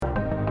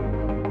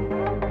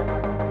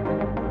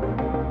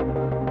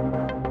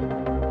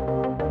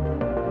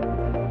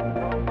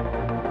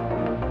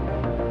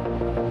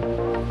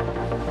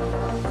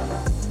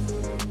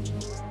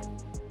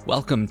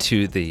Welcome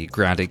to the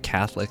Grounded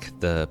Catholic,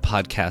 the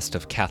podcast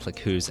of Catholic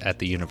Who's at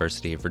the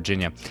University of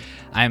Virginia.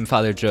 I am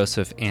Father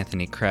Joseph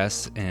Anthony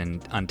Kress,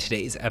 and on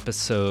today's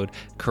episode,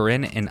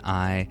 Corinne and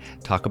I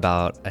talk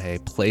about a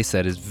place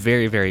that is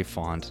very, very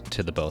fond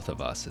to the both of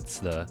us. It's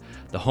the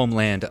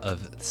homeland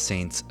of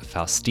Saints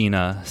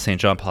Faustina, St.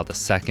 John Paul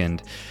II,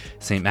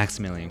 St.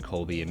 Maximilian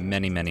Kolbe, and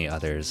many, many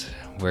others.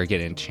 We're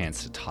getting a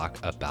chance to talk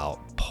about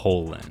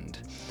Poland.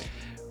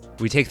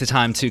 We take the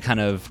time to kind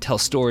of tell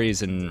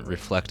stories and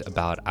reflect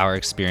about our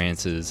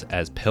experiences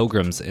as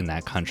pilgrims in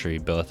that country,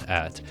 both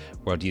at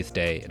World Youth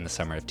Day in the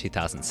summer of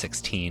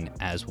 2016,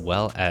 as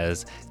well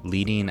as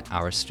leading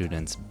our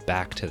students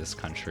back to this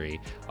country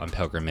on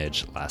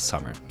pilgrimage last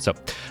summer. So,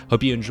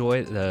 hope you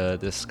enjoy the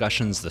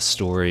discussions, the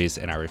stories,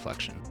 and our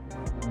reflection.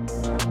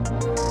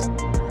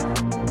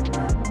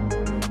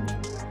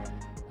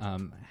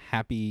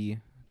 Happy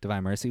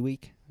Divine Mercy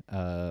Week.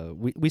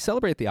 We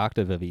celebrate the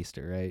octave of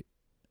Easter,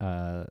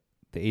 right?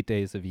 The 8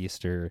 days of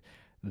Easter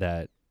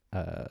that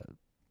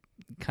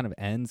kind of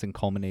ends and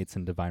culminates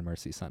in Divine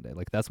Mercy Sunday.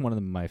 Like, that's one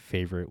of my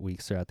favorite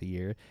weeks throughout the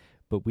year,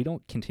 but we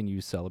don't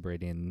continue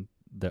celebrating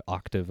the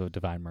octave of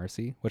Divine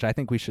Mercy, which I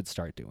think we should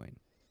start doing.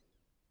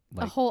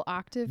 Like, a whole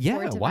octave yeah,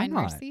 for Divine why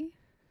not? Mercy?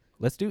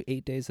 Let's do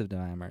 8 days of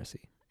Divine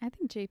Mercy. I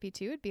think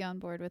JP2 would be on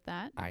board with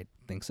that. I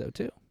think so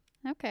too.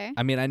 Okay.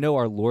 I mean, I know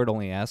our Lord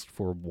only asked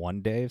for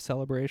 1 day of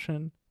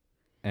celebration,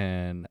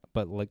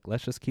 but like,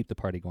 let's just keep the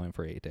party going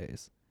for 8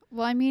 days.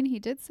 Well, I mean, he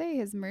did say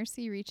his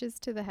mercy reaches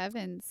to the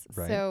heavens.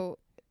 Right. So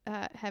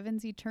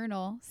heaven's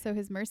eternal. So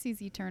his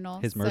mercy's eternal.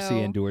 His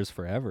mercy endures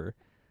forever.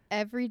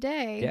 Every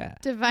day. Yeah.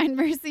 Divine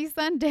Mercy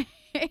Sunday.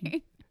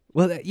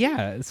 Well,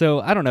 yeah.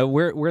 So I don't know.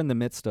 We're in the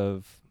midst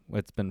of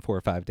it's been 4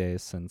 or 5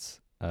 days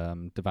since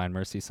Divine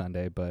Mercy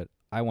Sunday, but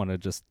I want to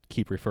just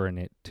keep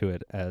referring to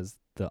it as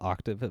the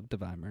octave of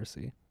Divine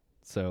Mercy.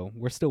 So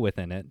we're still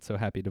within it. So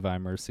happy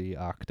Divine Mercy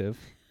octave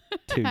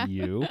to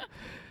you.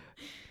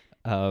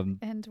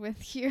 And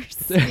with your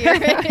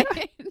spirit.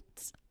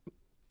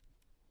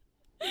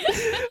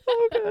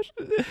 Oh gosh.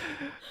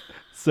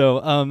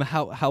 So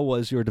how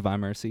was your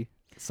Divine Mercy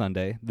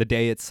Sunday? The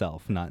day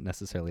itself, not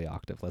necessarily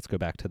octave. Let's go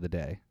back to the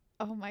day.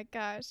 Oh my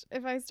gosh.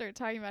 If I start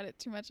talking about it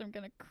too much, I'm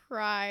going to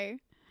cry.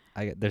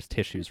 There's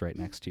tissues right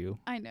next to you.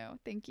 I know.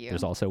 Thank you.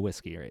 There's also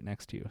whiskey right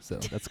next to you. So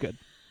that's good.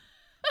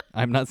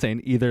 I'm not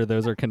saying either of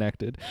those are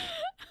connected.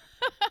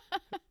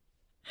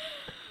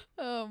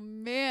 Oh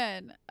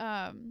man.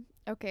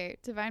 Okay,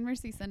 Divine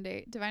Mercy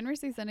Sunday. Divine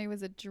Mercy Sunday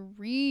was a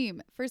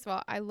dream. First of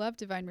all, I love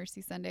Divine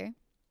Mercy Sunday.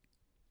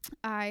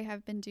 I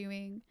have been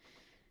doing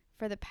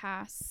for the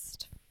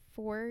past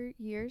 4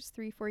 years,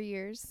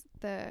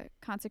 the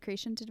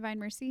consecration to Divine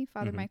Mercy,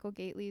 Father Michael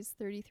Gately's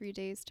 33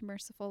 Days to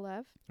Merciful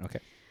Love. Okay.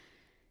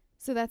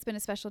 So that's been a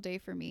special day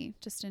for me,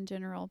 just in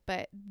general.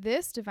 But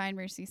this Divine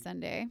Mercy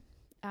Sunday,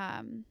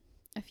 a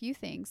few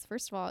things.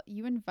 First of all,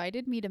 you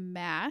invited me to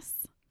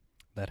Mass.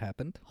 That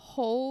happened.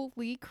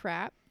 Holy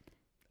crap.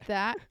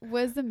 That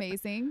was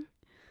amazing.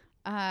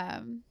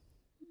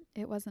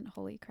 It wasn't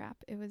holy crap.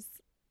 It was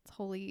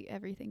holy,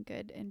 everything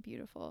good and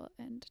beautiful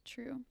and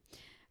true.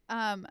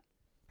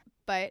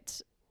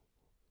 But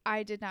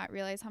I did not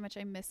realize how much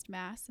I missed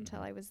Mass until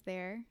I was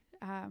there.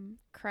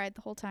 Cried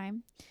the whole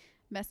time.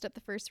 Messed up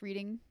the first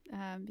reading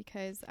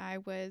because I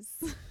was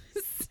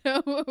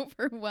so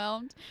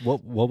overwhelmed.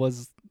 What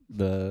was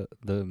the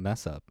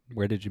mess up?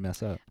 Where did you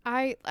mess up?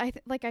 I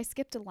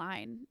skipped a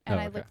line and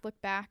I okay.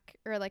 looked back,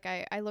 or like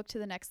I looked to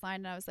the next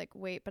line and I was like,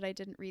 wait, but I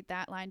didn't read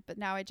that line, but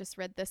now I just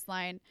read this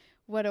line.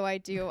 What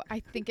do?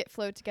 I think it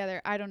flowed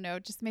together. I don't know.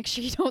 Just make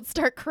sure you don't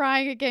start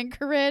crying again,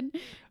 Corinne.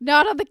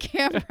 Not on the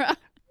camera.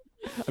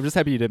 I'm just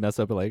happy you didn't mess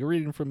up like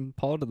reading from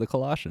Paul to the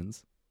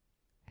Colossians.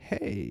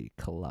 Hey,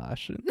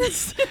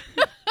 Colossians.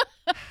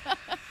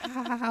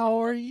 How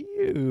are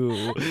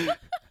you?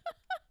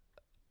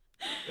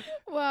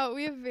 Wow,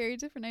 we have very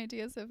different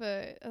ideas of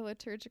a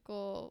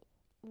liturgical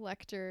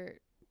lector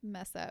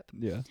mess up.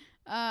 Yeah.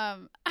 I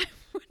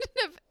wouldn't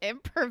have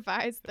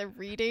improvised the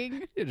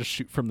reading. You just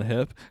shoot from the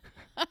hip.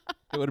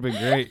 It would have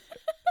been great.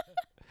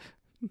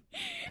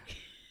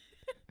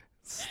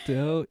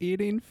 Still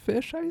eating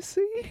fish, I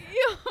see.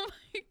 Oh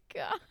my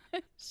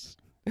gosh.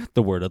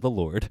 The word of the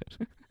Lord.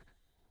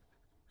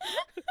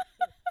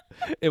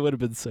 It would have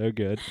been so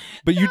good.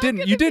 But you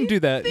didn't do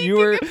that. You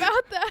were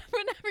about that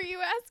whenever you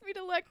asked me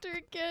to lecture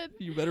again.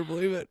 You better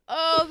believe it.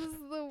 Oh, this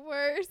is the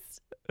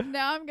worst.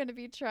 Now I'm going to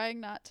be trying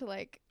not to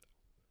like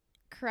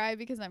cry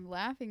because I'm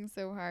laughing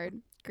so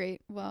hard.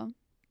 Great. Well,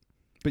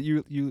 but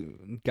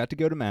you got to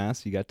go to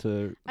Mass. You got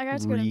to I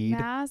got to go to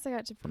Mass. I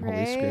got to from pray.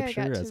 Holy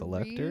Scripture I got as to a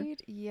lector.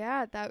 Read.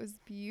 Yeah, that was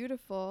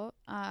beautiful.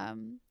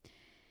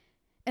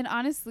 And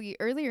honestly,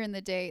 earlier in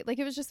the day, like,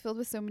 it was just filled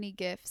with so many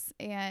gifts,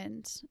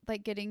 and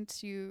like getting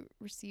to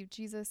receive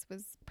Jesus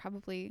was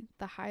probably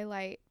the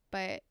highlight.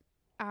 But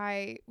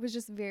I was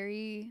just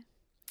very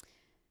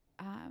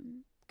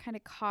kind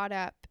of caught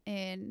up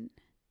in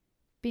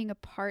being a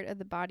part of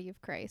the body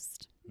of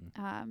Christ.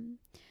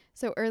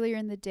 So earlier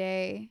in the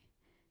day,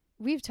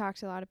 we've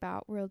talked a lot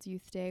about World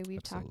Youth Day.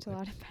 We've talked a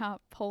lot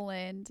about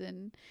Poland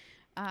and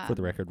For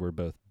the record, we're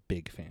both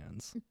big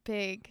fans.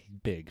 Big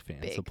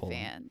fans of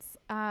Poland.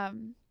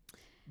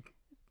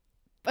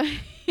 But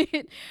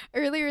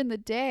earlier in the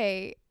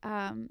day,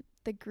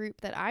 the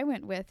group that I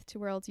went with to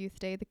World Youth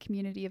Day, the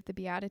Community of the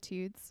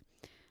Beatitudes,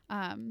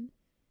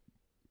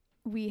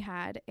 we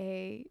had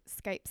a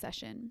Skype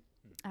session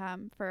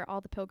for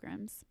all the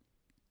pilgrims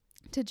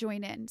to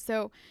join in.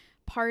 So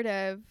part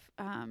of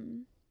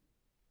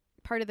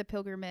the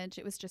pilgrimage,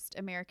 it was just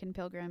American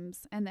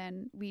pilgrims, and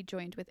then we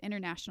joined with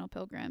international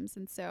pilgrims.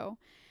 And so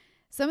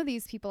some of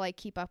these people I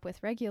keep up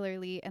with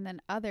regularly, and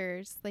then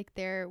others, like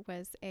there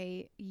was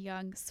a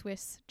young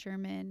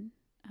Swiss-German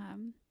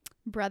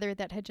brother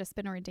that had just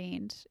been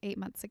ordained 8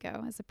 months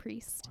ago as a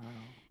priest. Wow.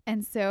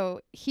 And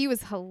so he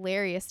was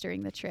hilarious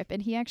during the trip,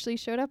 and he actually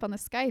showed up on the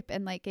Skype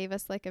and like gave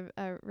us like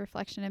a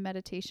reflection and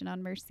meditation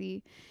on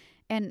mercy.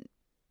 And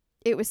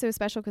it was so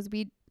special because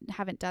we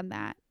haven't done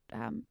that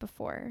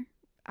before.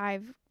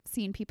 I've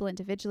seen people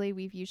individually.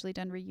 We've usually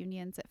done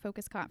reunions at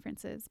focus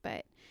conferences,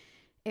 but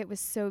it was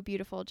so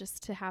beautiful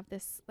just to have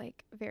this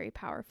like very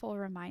powerful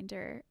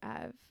reminder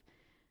of,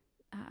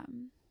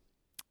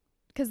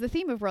 because the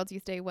theme of World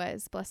Youth Day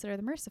was Blessed are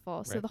the Merciful.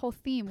 Right. So the whole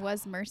theme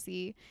was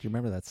mercy. Do you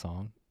remember that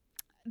song?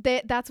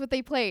 That's what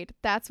they played.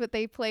 That's what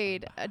they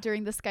played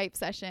during the Skype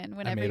session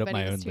when everybody was tuning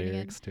in. I made up my own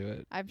lyrics to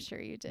it. I'm sure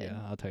you did.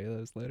 Yeah, I'll tell you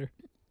those later.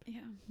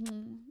 Yeah.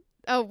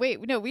 Oh,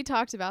 wait. No, we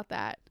talked about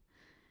that.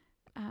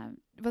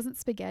 Wasn't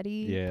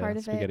spaghetti part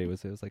of it? It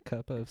was like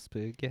cup of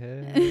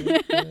spaghetti.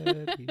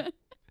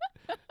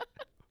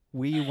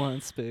 We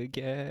want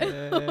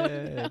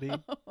spaghetti. No.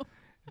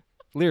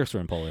 Lyrics were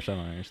in Polish. I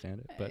don't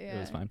understand it, but it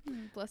was fine.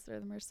 Blessed are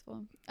the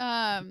merciful.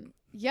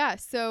 Yeah,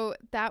 so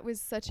that was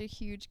such a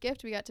huge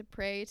gift. We got to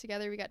pray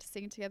together. We got to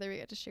sing together. We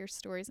got to share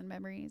stories and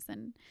memories.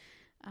 And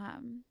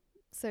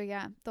so,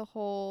 yeah, the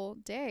whole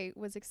day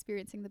was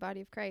experiencing the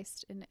body of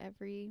Christ in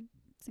every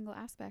single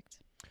aspect.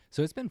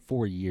 So it's been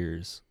 4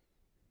 years.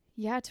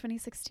 Yeah,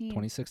 2016.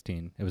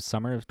 2016. It was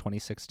summer of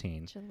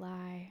 2016.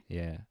 July.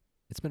 Yeah.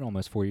 It's been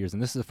almost 4 years.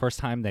 And this is the first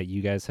time that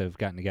you guys have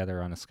gotten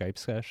together on a Skype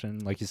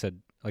session, like you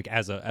said, like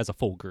as a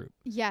full group.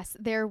 Yes,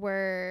 there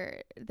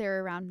were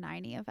around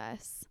 90 of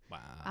us.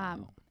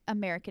 Wow.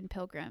 American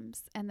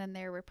pilgrims, and then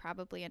there were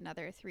probably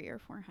another 300 or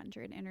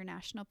 400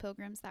 international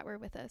pilgrims that were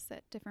with us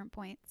at different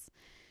points.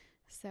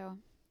 So,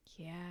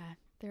 yeah,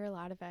 there are a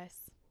lot of us.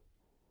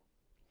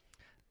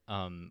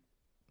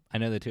 I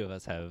know the two of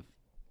us have.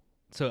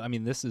 So, I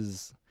mean, this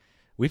is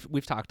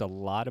we've talked a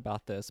lot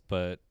about this,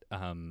 but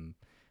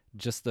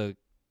just the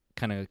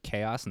kind of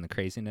chaos and the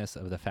craziness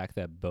of the fact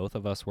that both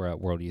of us were at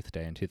World Youth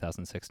Day in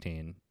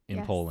 2016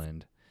 in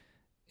Poland,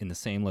 in the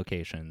same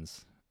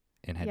locations,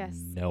 and had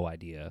no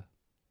idea.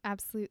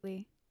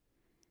 Absolutely.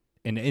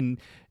 And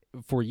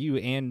for you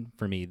and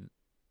for me,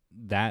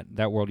 that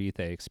World Youth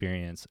Day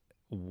experience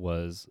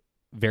was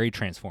very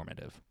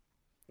transformative.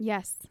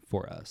 Yes.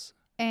 For us.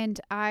 And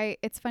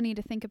it's funny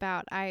to think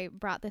about. I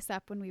brought this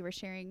up when we were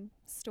sharing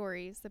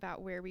stories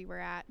about where we were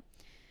at,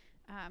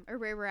 or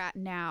where we're at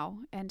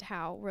now, and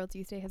how World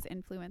Youth Day has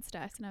influenced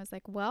us. And I was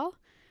like, well,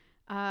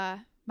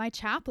 my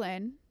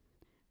chaplain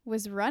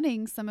was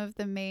running some of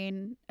the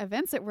main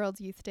events at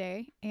World Youth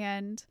Day,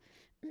 and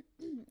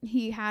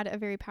he had a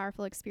very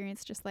powerful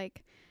experience just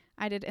like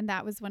I did. And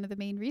that was one of the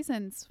main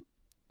reasons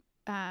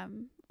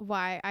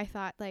why I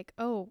thought like,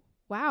 oh,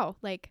 wow,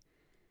 like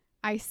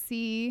I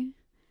see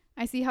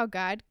how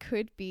God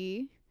could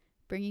be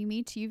bringing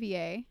me to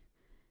UVA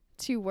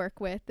to work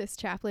with this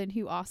chaplain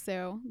who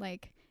also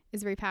like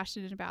is very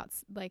passionate about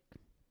like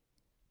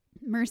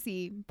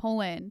mercy,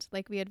 Poland.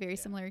 Like we had very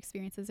similar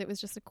experiences. It was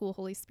just a cool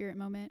Holy Spirit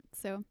moment.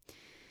 So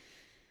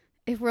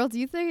if World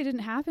Youth Day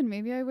didn't happen,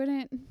 maybe I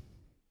wouldn't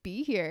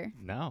be here.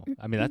 No,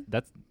 I mean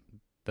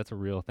that's a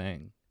real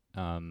thing.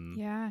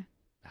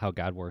 How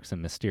God works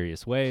in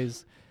mysterious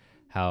ways,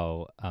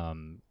 how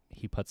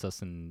he puts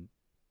us in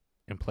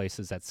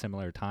places at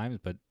similar times,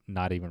 but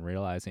not even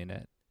realizing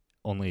it.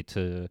 Only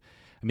to,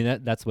 I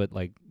mean, that's what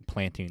like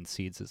planting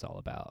seeds is all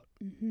about,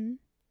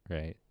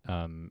 right?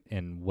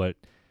 And what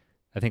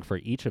I think for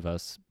each of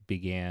us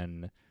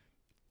began,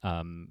 I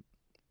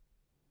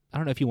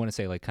don't know if you want to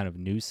say like kind of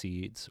new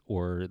seeds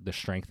or the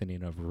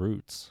strengthening of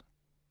roots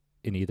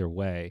in either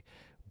way,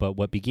 but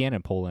what began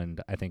in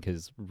Poland, I think,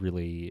 has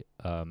really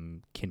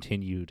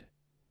continued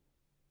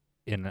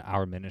in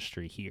our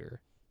ministry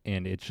here.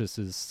 And it just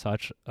is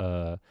such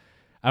a,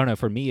 I don't know,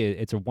 for me,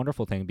 it's a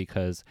wonderful thing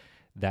because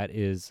that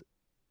is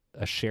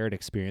a shared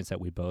experience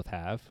that we both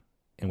have,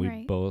 and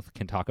we both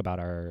can talk about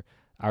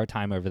our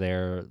time over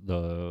there,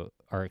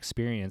 our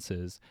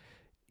experiences,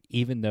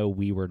 even though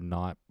we were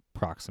not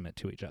proximate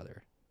to each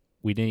other.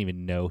 We didn't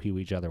even know who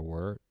each other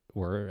were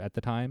at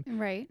the time.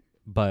 Right.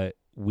 But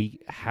we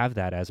have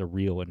that as a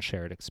real and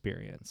shared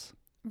experience.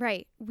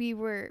 Right. We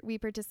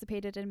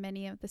participated in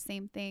many of the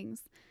same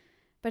things,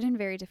 but in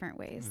very different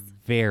ways.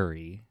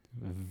 Very,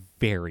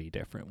 very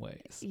different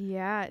ways.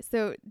 Yeah.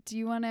 So do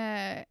you want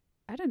to,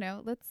 I don't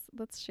know,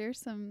 let's share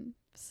some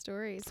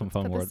stories. Some let's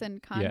fun put word. This in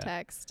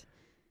context.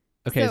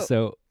 Yeah. Okay.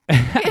 So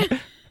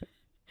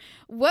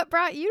What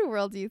brought you to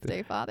World Youth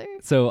Day, Father?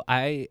 So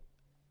I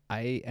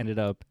ended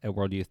up at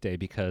World Youth Day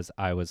because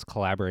I was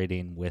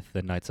collaborating with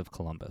the Knights of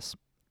Columbus.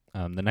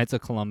 The Knights of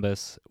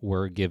Columbus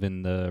were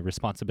given the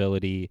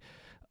responsibility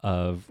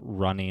of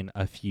running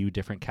a few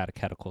different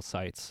catechetical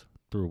sites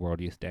through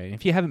World Youth Day. And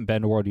if you haven't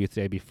been to World Youth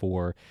Day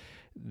before,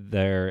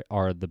 there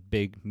are the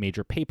big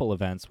major papal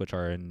events, which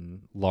are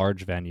in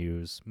large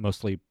venues,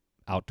 mostly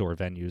outdoor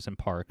venues and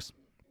parks.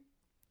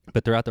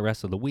 But throughout the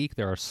rest of the week,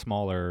 there are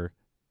smaller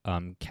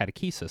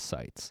catechesis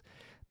sites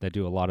that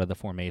do a lot of the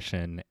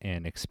formation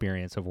and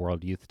experience of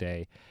World Youth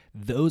Day.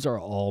 Those are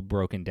all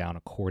broken down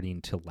according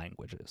to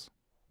languages.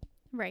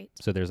 Right.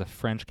 So there's a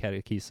French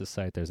catechesis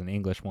site, there's an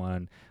English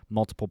one,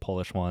 multiple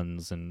Polish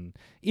ones, and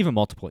even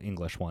multiple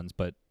English ones,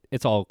 but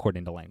it's all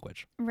according to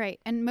language. Right.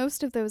 And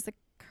most of those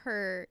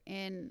occur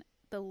in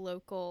the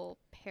local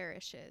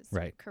parishes,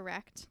 right?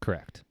 Correct?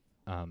 Correct.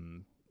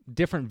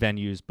 Different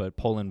venues, but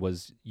Poland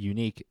was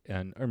unique,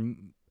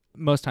 and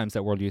most times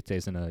that World Youth Day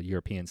is in a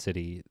European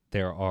city,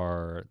 the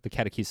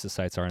catechesis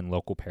sites are in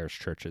local parish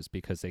churches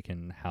because they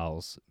can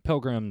house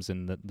pilgrims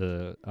and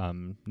the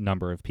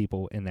number of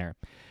people in there.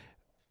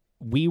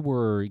 We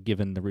were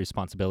given the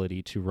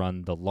responsibility to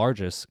run the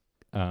largest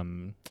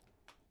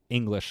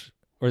English,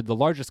 or the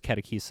largest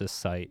catechesis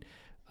site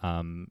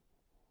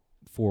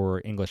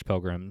for English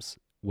pilgrims,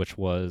 which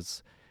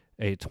was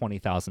a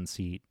 20,000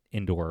 seat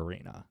indoor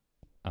arena.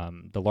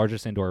 The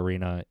largest indoor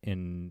arena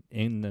in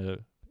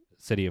the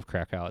city of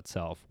Krakow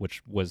itself,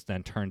 which was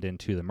then turned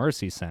into the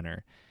Mercy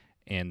Center,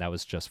 and that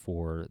was just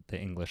for the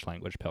English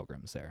language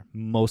pilgrims there.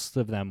 Most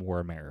of them were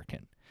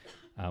American.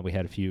 We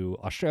had a few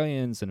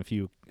Australians and a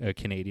few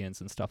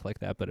Canadians and stuff like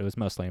that, but it was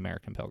mostly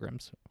American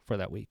pilgrims for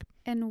that week.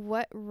 And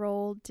what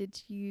role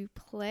did you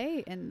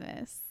play in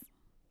this?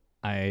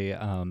 I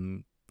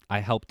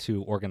helped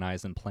to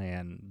organize and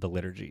plan the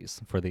liturgies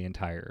for the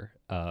entire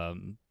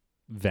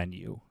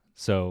venue.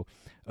 So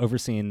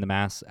overseeing the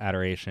Mass,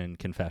 Adoration,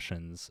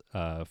 Confessions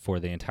for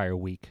the entire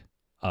week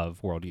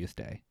of World Youth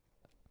Day.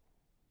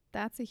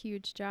 That's a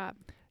huge job.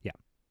 Yeah.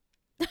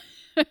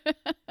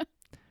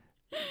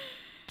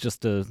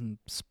 Just to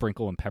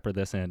sprinkle and pepper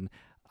this in,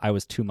 I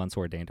was 2 months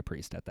ordained a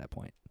priest at that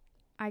point.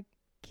 I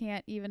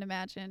can't even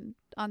imagine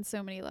on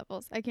so many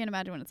levels. I can't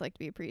imagine what it's like to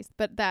be a priest,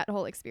 but that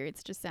whole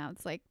experience just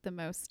sounds like the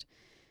most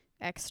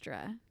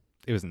extra.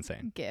 It was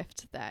insane.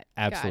 Gift that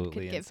Absolutely God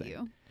could insane. give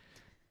you.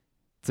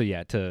 So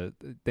yeah,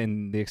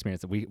 then the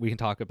experience that we can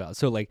talk about.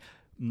 So like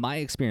my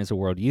experience of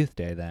World Youth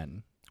Day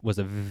then was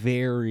a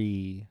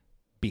very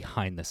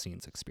behind the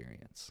scenes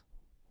experience.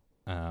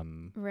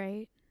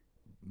 Right.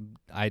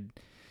 I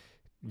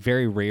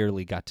very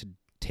rarely got to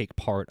take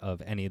part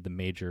of any of the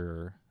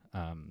major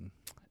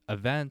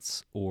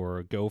events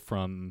or go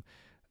from.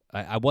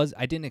 I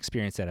didn't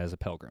experience it as a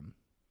pilgrim.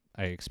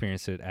 I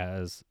experienced it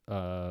as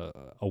a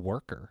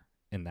worker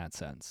in that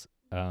sense.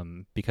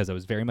 Because I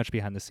was very much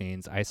behind the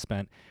scenes. I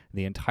spent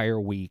the entire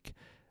week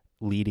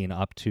leading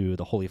up to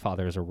the Holy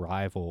Father's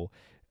arrival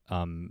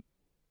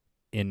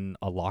in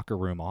a locker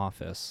room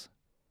office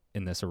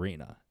in this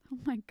arena. Oh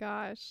my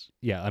gosh.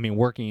 Yeah, I mean,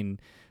 working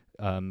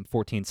 14,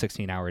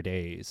 16-hour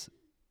days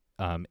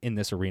in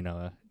this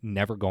arena,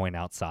 never going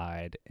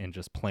outside and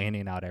just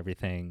planning out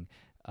everything.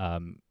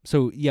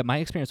 So, yeah, my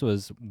experience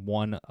was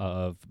one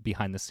of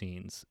behind the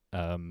scenes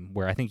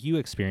where I think you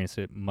experienced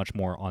it much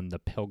more on the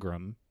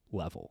pilgrim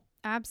level.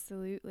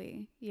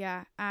 Absolutely.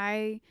 Yeah.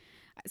 I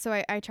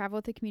travel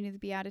with the Community of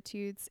the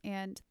Beatitudes,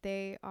 and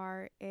they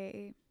are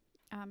a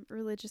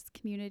religious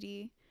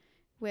community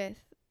with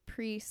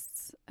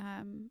priests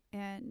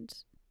and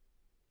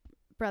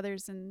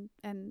brothers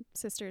and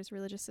sisters,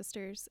 religious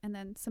sisters, and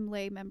then some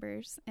lay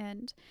members.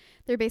 And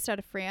they're based out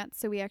of France.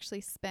 So we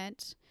actually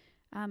spent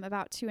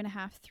about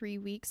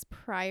 2.5-3 weeks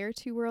prior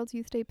to World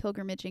Youth Day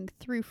pilgrimaging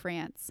through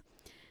France.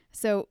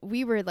 So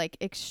we were like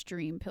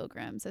extreme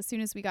pilgrims. As soon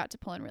as we got to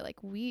Poland, we're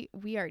like, we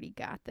already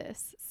got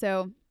this.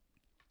 So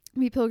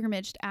we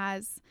pilgrimaged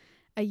as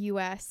a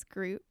U.S.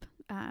 group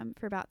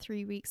for about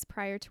 3 weeks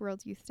prior to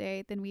World Youth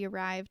Day. Then we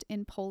arrived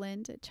in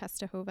Poland at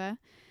Częstochowa,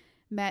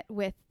 met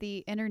with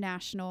the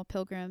international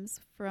pilgrims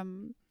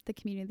from the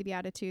Community of the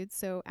Beatitudes.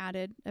 So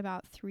added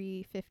about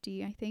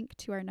 350, I think,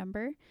 to our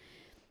number.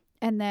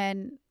 And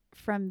then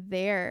from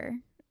there,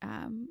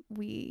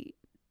 we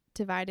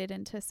divided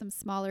into some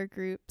smaller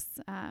groups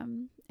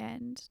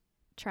and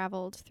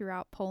traveled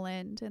throughout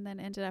Poland, and then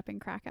ended up in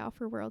Krakow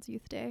for World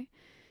Youth Day.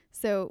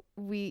 So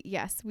we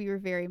were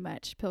very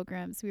much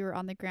pilgrims. We were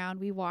on the ground.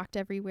 We walked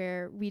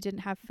everywhere. We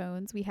didn't have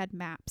phones. We had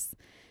maps.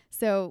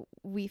 So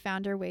we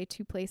found our way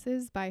to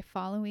places by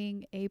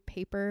following a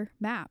paper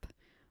map.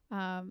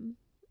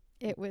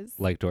 It was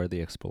like Dora the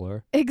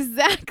Explorer.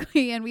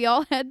 Exactly. And we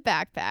all had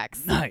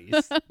backpacks.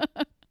 Nice.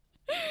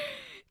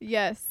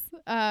 Yes.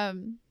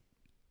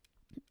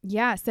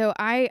 Yeah, so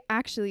I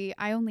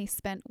only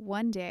spent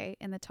 1 day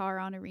in the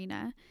Tauron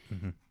Arena.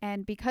 Mm-hmm.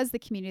 And because the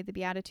Community of the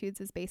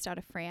Beatitudes is based out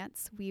of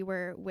France, we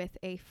were with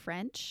a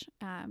French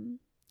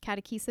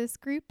catechesis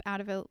group out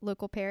of a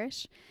local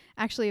parish.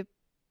 Actually,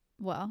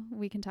 well,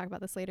 we can talk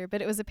about this later,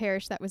 but it was a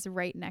parish that was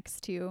right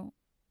next to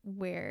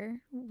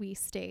where we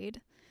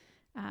stayed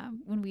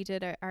when we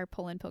did our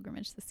Poland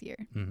pilgrimage this year.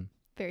 Mm-hmm.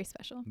 Very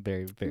special.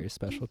 Very, very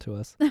special to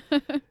us.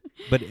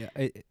 But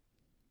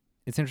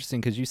it's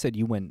interesting because you said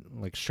you went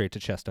like straight to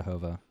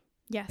Czestochowa.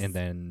 Yes. And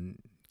then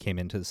came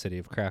into the city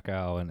of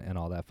Krakow and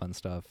all that fun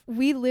stuff.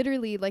 We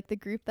literally, like the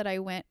group that I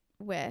went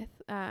with,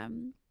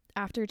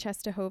 after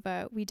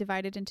Czestochowa, we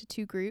divided into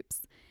 2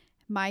 groups.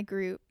 My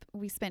group,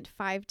 we spent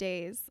 5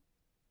 days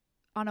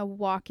on a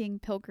walking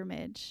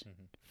pilgrimage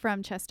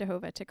from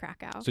Czestochowa to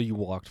Krakow. So you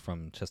walked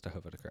from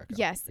Czestochowa to Krakow?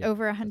 Yes,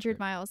 over 100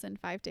 miles in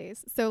 5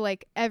 days. So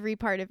like every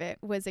part of it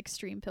was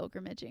extreme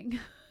pilgrimaging.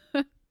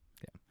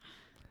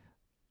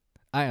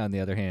 I, on the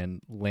other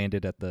hand,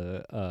 landed at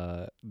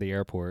the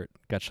airport,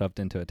 got shoved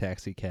into a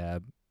taxi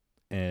cab,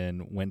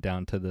 and went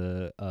down to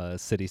the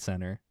city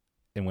center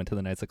and went to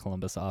the Knights of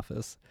Columbus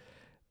office,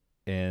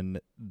 and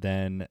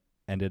then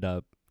ended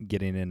up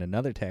getting in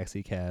another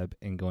taxi cab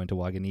and going to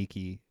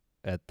Waganiki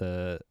at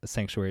the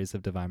Sanctuaries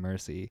of Divine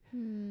Mercy,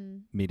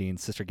 meeting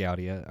Sister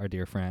Gaudia, our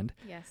dear friend.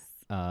 Yes.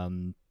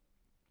 And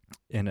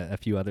a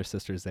few other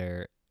sisters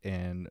there,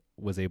 and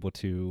was able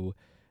to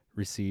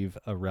receive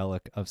a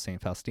relic of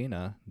St.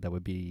 Faustina that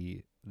would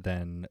be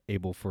then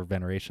able for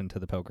veneration to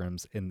the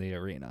pilgrims in the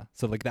arena.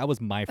 So like that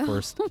was my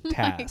first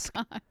task.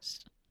 My gosh.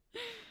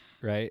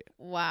 Right?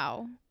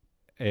 Wow.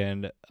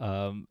 And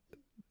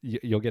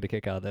you'll get a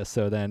kick out of this.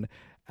 So then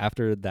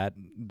after that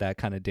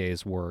kind of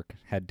day's work,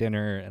 had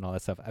dinner and all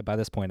that stuff. By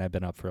this point, I'd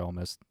been up for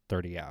almost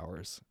 30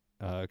 hours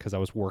because I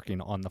was working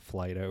on the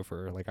flight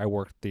over. Like I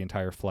worked the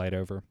entire flight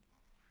over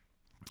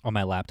on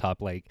my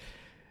laptop, like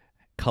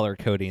color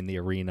coding the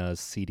arena's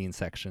seating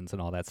sections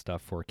and all that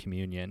stuff for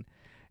communion.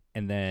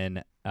 And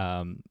then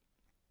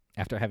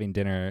after having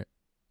dinner,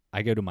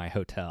 I go to my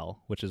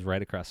hotel, which is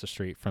right across the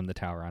street from the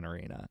Tower on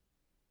Arena,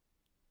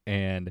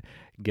 and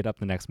get up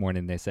the next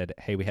morning. They said,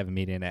 hey, we have a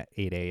meeting at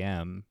 8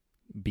 a.m.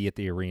 Be at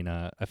the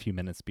arena a few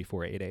minutes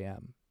before 8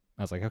 a.m.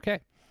 I was like,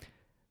 okay.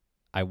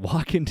 I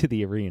walk into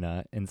the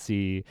arena and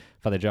see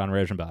Father John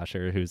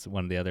Rosenbacher, who's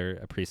one of the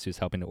other priests who's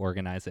helping to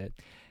organize it.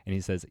 And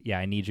he says, yeah,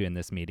 I need you in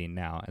this meeting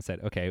now. I said,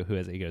 okay, who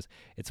is it? He goes,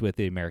 it's with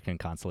the American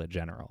Consulate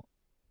General.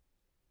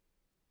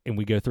 And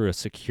we go through a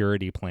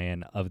security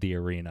plan of the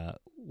arena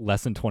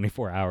less than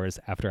 24 hours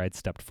after I'd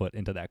stepped foot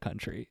into that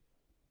country.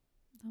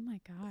 Oh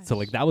my gosh. So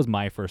like that was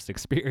my first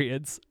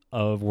experience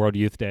of World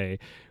Youth Day,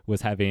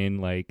 was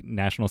having like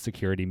national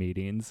security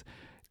meetings.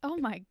 Oh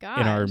my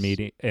gosh. In our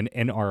meeting,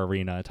 in our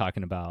arena,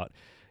 talking about,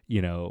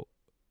 you know,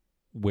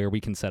 where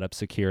we can set up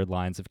secure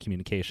lines of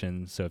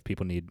communication. So if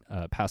people need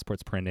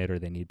passports printed or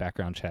they need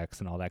background checks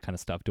and all that kind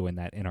of stuff, doing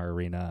that in our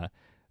arena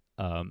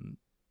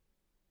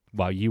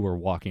while you were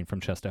walking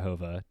from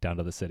Czestochowa down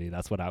to the city.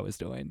 That's what I was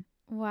doing.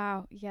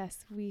 Wow.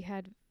 Yes, we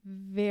had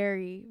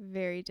very,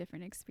 very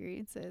different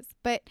experiences.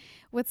 But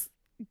what's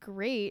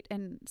great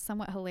and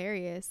somewhat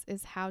hilarious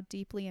is how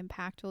deeply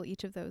impactful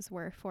each of those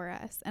were for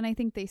us. And I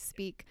think they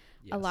speak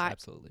a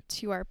lot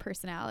to our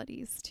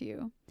personalities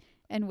too,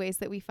 and ways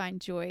that we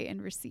find joy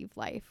and receive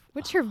life,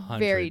 which are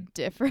very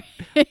different.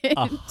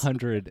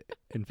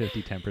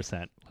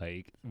 10%,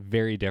 like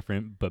very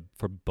different, but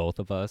for both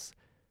of us,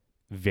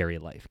 very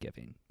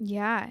life-giving.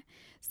 Yeah.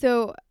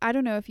 So I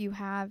don't know if you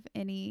have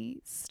any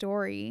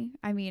story.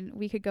 I mean,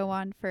 we could go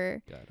on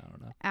for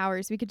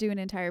hours. We could do an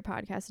entire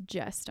podcast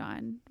just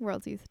on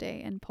World Youth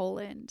Day in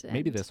Poland.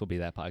 Maybe this will be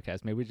that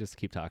podcast. Maybe we just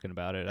keep talking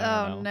about it.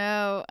 I don't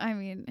know. No. I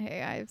mean,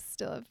 hey, I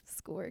still have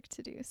schoolwork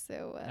to do.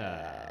 So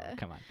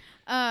come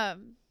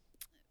on.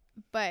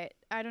 But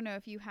I don't know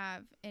if you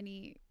have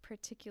any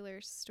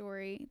particular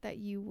story that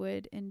you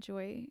would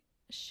enjoy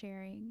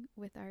sharing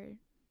with our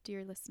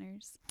dear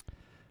listeners.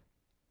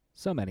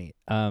 So many.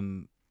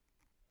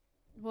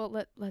 Well,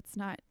 let's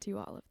not do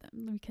all of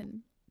them. We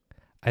can.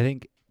 I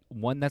think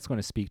one that's going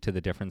to speak to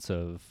the difference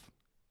of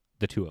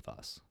the two of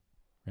us,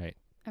 right?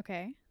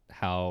 Okay.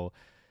 How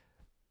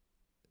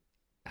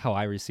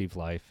I receive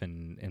life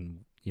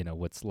and you know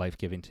what's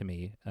life-giving to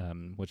me,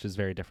 which is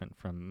very different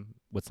from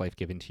what's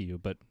life-giving to you,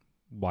 but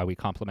why we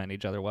complement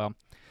each other well.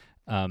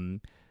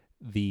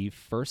 The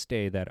first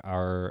day that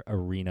our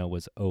arena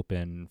was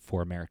open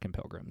for American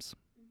pilgrims.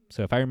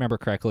 So if I remember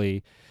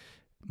correctly,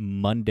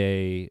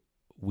 Monday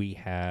we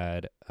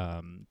had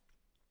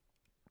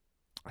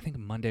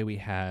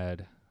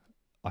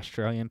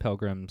Australian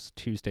pilgrims.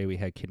 Tuesday we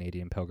had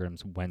Canadian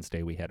pilgrims.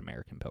 Wednesday we had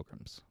American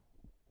pilgrims.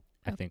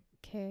 I think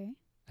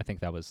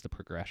that was the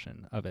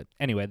progression of it.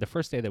 Anyway, the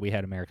first day that we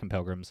had American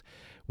pilgrims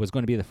was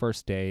going to be the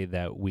first day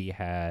that we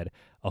had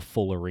a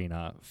full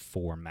arena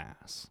for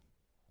Mass.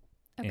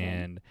 Okay.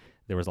 And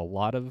there was a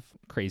lot of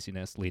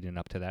craziness leading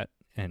up to that.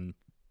 And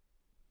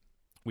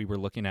we were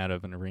looking at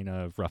an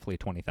arena of roughly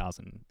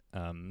 20,000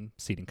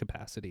 seating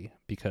capacity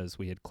because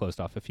we had closed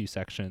off a few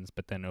sections,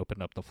 but then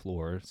opened up the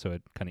floor, so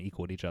it kind of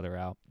equaled each other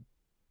out.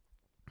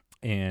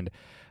 And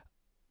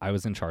I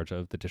was in charge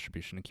of the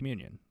distribution of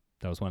communion.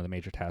 That was one of the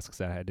major tasks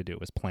that I had to do,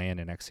 was plan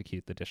and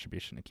execute the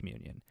distribution of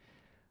communion.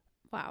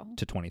 Wow.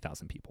 To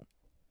 20,000 people.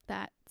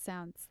 That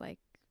sounds like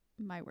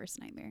my worst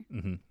nightmare.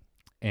 Mm-hmm.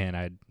 And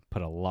I'd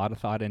put a lot of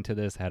thought into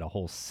this, had a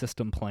whole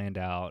system planned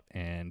out,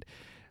 and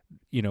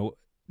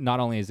not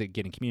only is it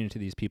getting communion to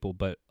these people,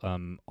 but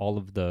all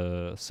of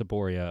the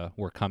Ciboria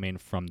were coming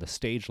from the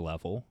stage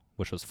level,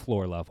 which was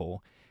floor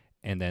level,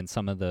 and then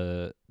some of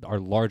our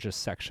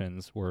largest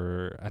sections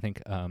were, I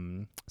think,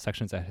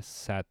 sections that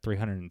sat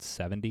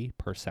 370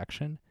 per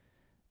section,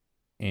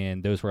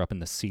 and those were up in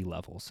the C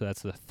level. So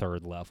that's the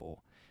third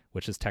level,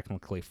 which is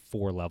technically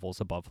 4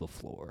 levels above the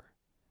floor.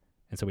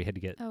 And so we had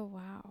to get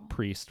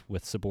priest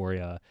with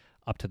Ciboria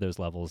up to those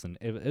levels, and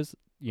it was,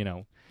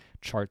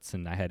 charts,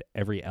 and I had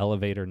every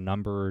elevator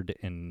numbered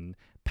and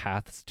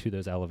paths to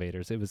those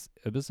elevators. It was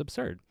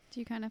absurd. Do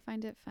you kind of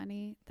find it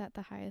funny that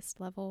the highest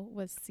level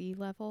was sea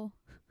level?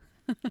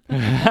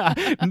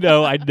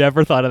 No, I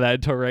never thought of that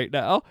until right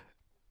now.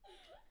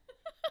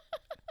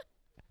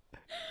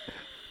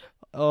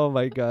 Oh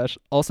my gosh.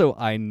 Also,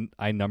 I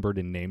numbered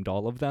and named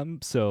all of them.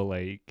 So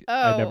like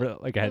I never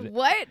I had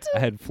what? I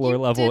had floor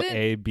level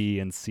A, B,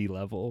 and C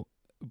level.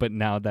 But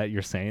now that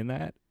you're saying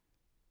that,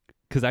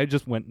 because I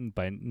just went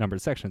by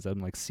numbered sections,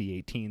 I'm like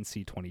C18,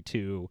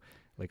 C22,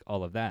 like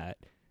all of that.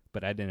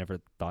 But I never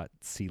thought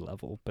C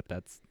level. But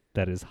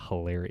that is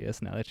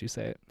hilarious now that you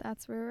say it.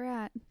 That's where we're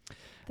at.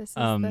 This is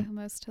the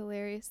most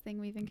hilarious thing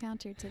we've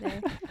encountered today.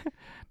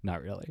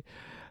 Not really.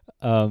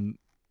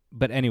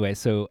 But anyway,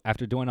 so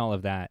after doing all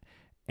of that,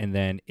 and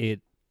then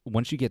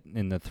once you get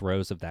in the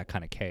throes of that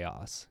kind of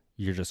chaos,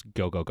 you're just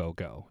go, go, go,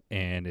 go.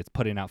 And it's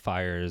putting out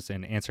fires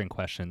and answering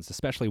questions,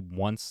 especially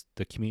once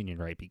the communion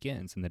rite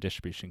begins and the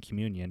distribution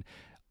communion.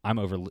 I'm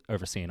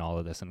overseeing all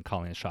of this and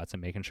calling the shots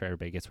and making sure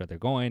everybody gets where they're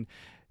going,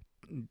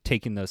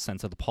 taking the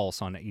sense of the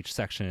pulse on each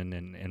section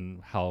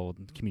and how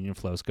the communion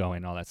flow is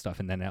going, all that stuff.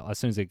 And then as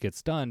soon as it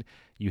gets done,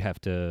 you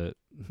have to,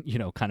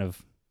 kind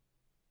of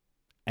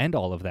end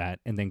all of that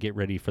and then get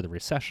ready for the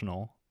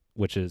recessional,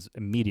 which is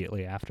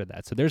immediately after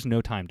that. So there's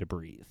no time to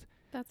breathe.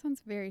 That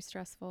sounds very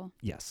stressful.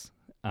 Yes.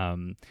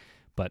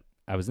 But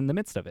I was in the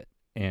midst of it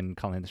and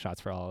calling the shots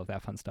for all of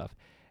that fun stuff.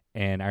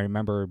 And I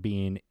remember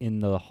being in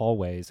the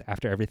hallways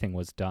after everything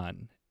was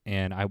done.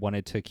 And I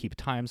wanted to keep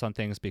times on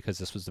things because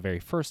this was the very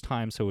first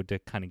time, so to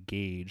kind of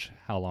gauge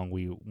how long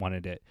we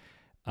wanted it.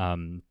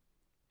 I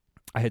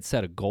had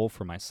set a goal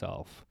for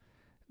myself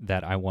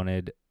that I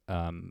wanted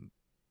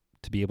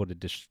to be able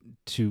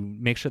to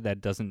make sure that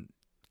doesn't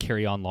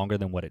carry on longer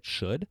than what it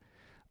should.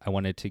 I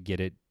wanted to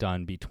get it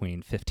done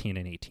between 15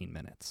 and 18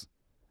 minutes.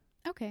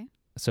 Okay.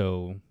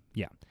 So,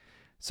 yeah.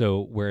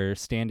 So we're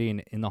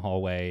standing in the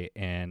hallway,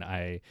 and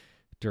I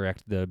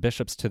direct the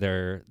bishops to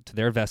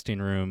their vesting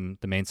room,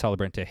 the main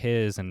celebrant to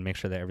his, and make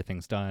sure that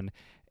everything's done.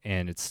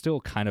 And it's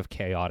still kind of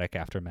chaotic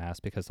after Mass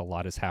because a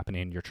lot is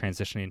happening. You're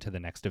transitioning to the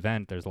next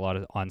event. There's a lot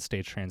of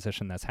on-stage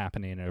transition that's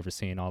happening and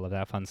overseeing all of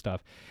that fun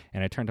stuff.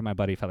 And I turned to my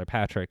buddy, Father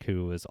Patrick,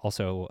 who was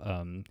also,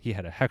 he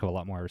had a heck of a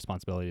lot more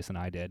responsibilities than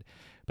I did.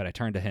 But I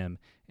turned to him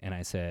and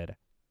I said,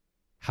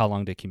 "How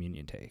long did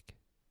communion take?"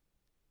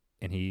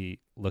 And he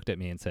looked at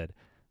me and said,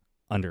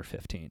 "Under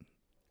 15.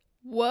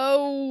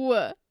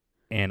 Whoa.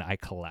 And I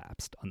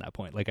collapsed on that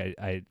point. Like,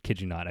 I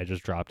kid you not, I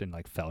just dropped and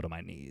like fell to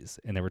my knees.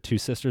 And there were 2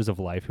 sisters of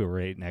life who were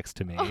right next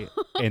to me.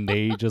 And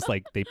they just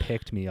they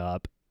picked me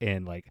up,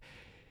 and like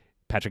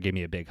Patrick gave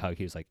me a big hug.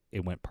 He was like,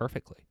 "It went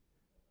perfectly."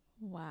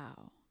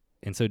 Wow.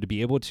 And so to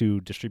be able to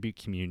distribute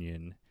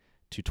communion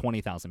to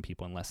 20,000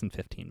 people in less than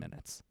 15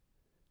 minutes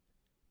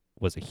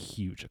was a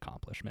huge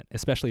accomplishment,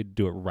 especially to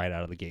do it right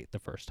out of the gate the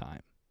first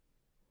time.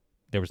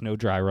 There was no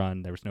dry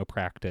run. There was no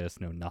practice,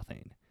 no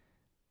nothing.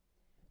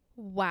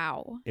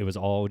 Wow. It was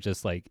all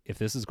just like, if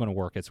this is going to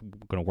work, it's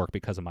going to work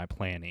because of my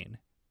planning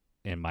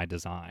and my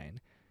design.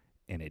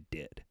 And it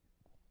did.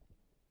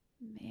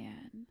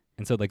 Man.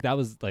 And so like that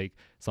was like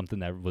something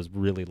that was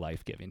really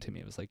life-giving to me.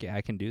 It was like, yeah,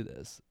 I can do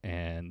this.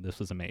 And this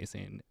was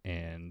amazing.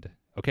 And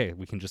okay,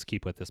 we can just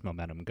keep with this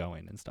momentum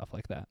going and stuff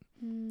like that.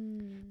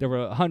 There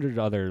were 100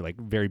 other like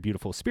very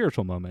beautiful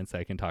spiritual moments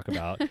I can talk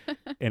about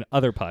in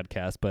other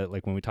podcasts. But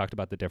like when we talked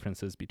about the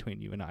differences between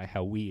you and I,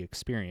 how we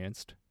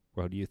experienced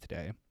World Youth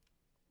Day.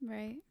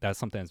 Right. That's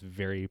something that's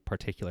very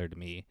particular to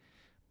me,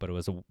 but it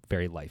was a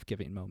very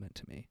life-giving moment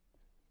to me.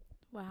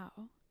 Wow.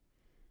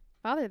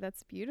 Father,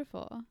 that's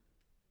beautiful.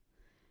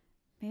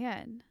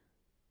 Man.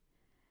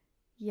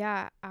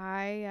 Yeah,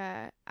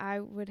 I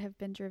would have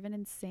been driven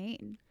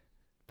insane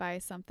by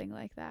something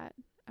like that.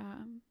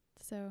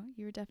 So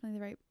you were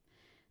definitely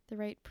the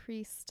right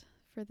priest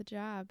for the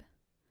job.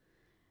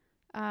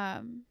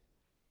 Man,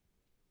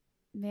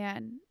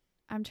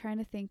 I'm trying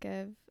to think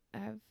of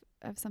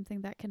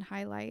something that can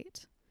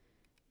highlight,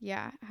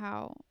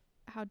 how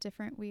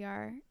different we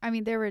are. I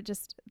mean, there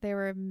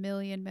were a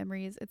million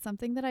memories. It's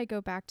something that I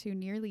go back to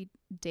nearly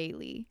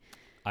daily.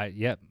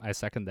 I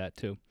second that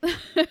too.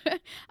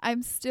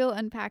 I'm still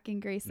unpacking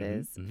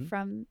graces Mm-hmm.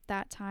 from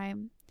that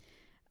time.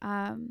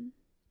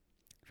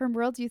 From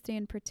World Youth Day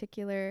in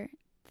particular,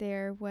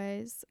 there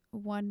was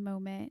one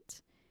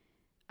moment,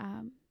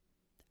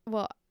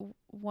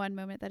 one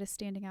moment that is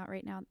standing out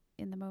right now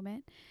in the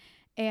moment.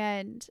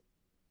 And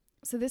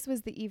So this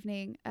was the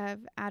evening of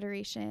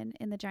adoration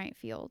in the giant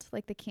field,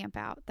 like the camp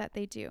out that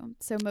they do.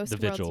 So most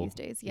The World vigil.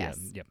 Tuesdays, yes.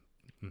 Yeah. Yep.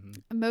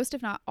 Mm-hmm. Most,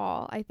 if not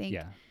all, I think.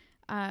 Yeah.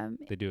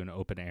 They do an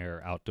open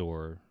air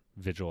outdoor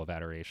vigil of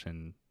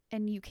adoration.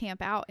 And you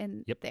camp out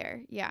in Yep.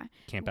 there. Yeah.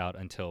 Camp out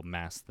until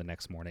Mass the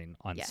next morning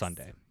on Yes.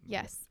 Sunday.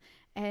 Yes.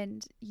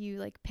 And you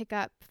like pick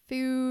up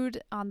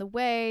food on the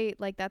way.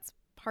 Like that's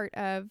part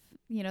of,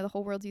 you know, the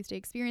whole World Youth Day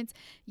experience.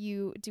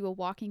 You do a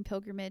walking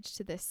pilgrimage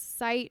to this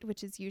site,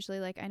 which is usually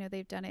like, I know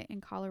they've done it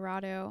in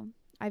Colorado.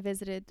 I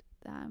visited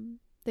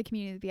the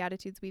community of the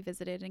Beatitudes. We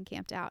visited and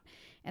camped out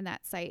in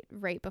that site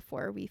right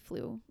before we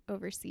flew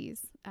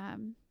overseas.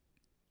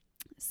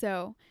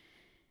 So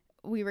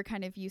we were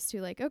kind of used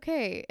to like,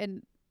 okay,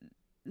 and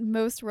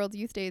most World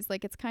Youth Days,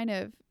 like it's kind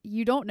of,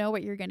 you don't know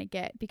what you're going to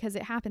get because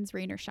it happens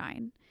rain or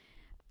shine,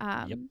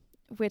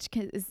 which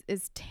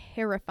is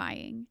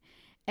terrifying.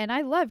 And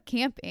I love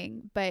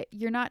camping, but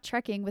you're not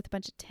trekking with a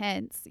bunch of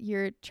tents.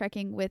 You're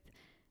trekking with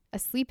a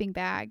sleeping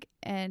bag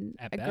and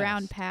At a best.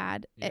 ground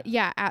pad.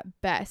 Yeah. At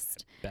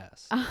best.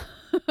 Best.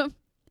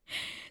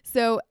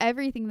 So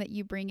everything that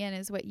you bring in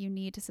is what you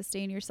need to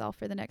sustain yourself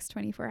for the next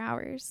 24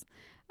 hours,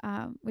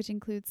 which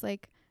includes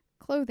like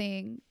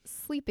clothing,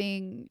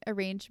 sleeping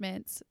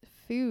arrangements,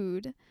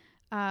 food,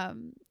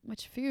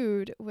 which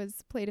food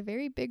played a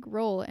very big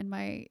role in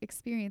my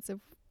experience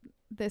of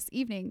this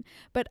evening.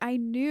 But I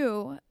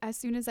knew as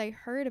soon as I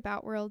heard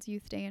about World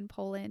Youth Day in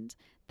Poland,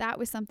 that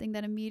was something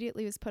that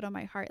immediately was put on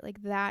my heart.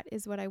 Like, that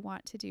is what I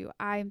want to do.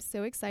 I'm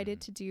so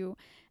excited to do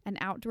an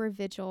outdoor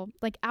vigil,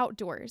 like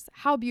outdoors.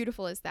 How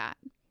beautiful is that?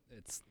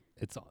 It's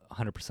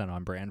 100%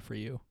 on brand for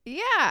you. Yeah.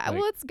 Like,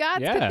 Well, it's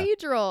God's yeah.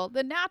 cathedral,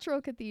 the natural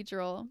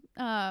cathedral.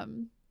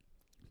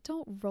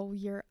 Don't roll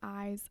your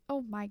eyes.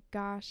 Oh my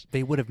gosh.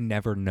 They would have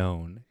never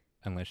known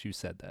unless you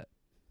said that.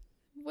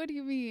 What do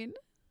you mean?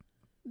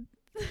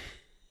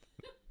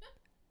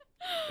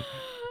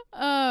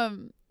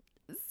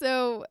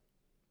 So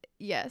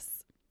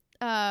yes.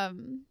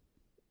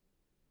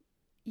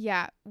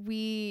 Yeah,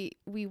 we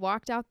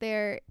walked out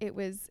there. It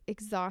was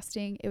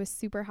exhausting. It was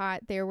super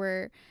hot. There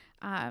were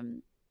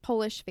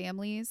Polish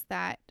families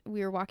that we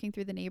were walking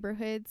through the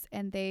neighborhoods,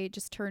 and they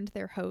just turned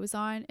their hose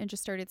on and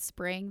just started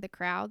spraying the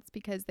crowds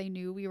because they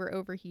knew we were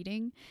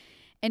overheating.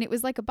 And it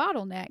was like a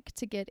bottleneck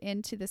to get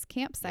into this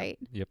campsite.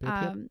 Yep.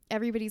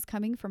 Everybody's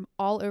coming from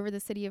all over the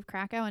city of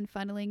Krakow and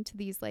funneling to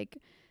these, like,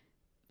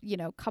 you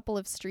know, couple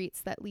of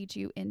streets that lead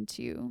you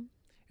into.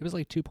 It was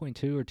like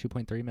 2.2 or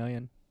 2.3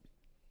 million.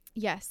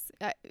 Yes.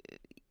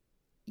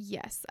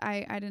 Yes.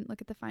 I didn't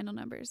look at the final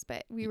numbers,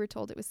 but we were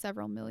told it was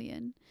several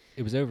million.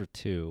 It was over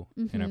 2,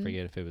 and I Mhm.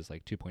 forget if it was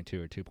like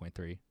 2.2 or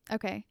 2.3.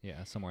 Okay.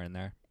 Yeah, somewhere in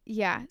there.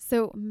 Yeah.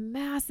 So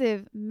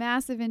massive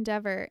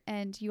endeavor.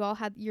 And you all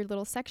had your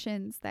little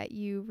sections that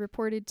you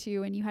reported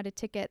to, and you had a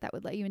ticket that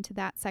would let you into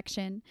that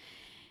section.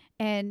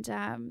 And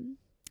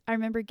I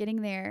remember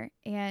getting there,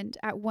 and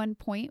at one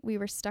point we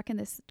were stuck in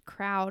this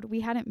crowd.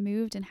 We hadn't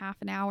moved in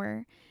half an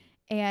hour,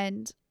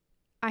 and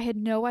I had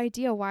no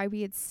idea why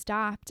we had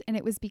stopped. And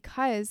it was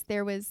because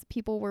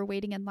people were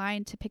waiting in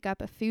line to pick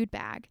up a food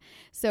bag.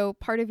 So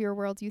part of your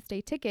World Youth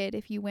Day ticket,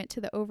 if you went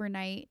to the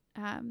overnight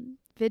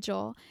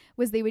vigil,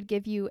 was they would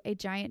give you a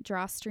giant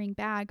drawstring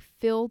bag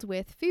filled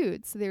with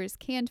food. So there was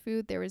canned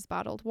food, there was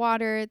bottled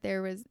water,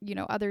 there was, you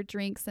know, other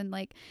drinks and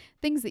like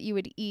things that you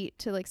would eat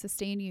to like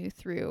sustain you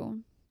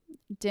through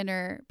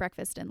dinner,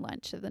 breakfast, and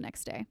lunch of the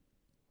next day.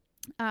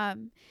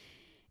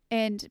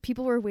 And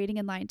people were waiting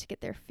in line to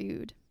get their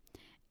food.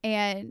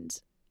 And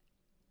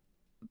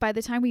by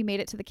the time we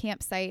made it to the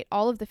campsite,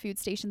 all of the food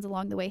stations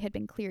along the way had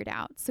been cleared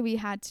out. So we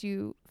had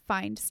to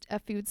find a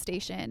food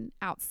station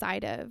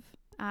outside of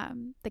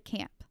the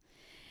camp.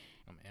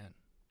 Oh, man.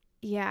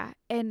 Yeah.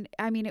 And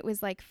I mean, it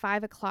was like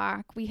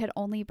 5:00. We had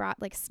only brought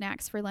like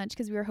snacks for lunch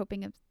because we were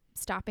hoping of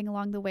stopping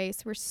along the way.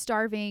 So we're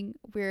starving.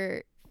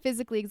 We're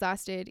physically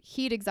exhausted.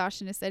 Heat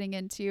exhaustion is setting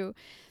in too.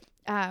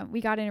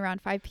 We got in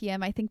around 5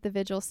 p.m. I think the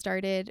vigil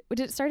started. Did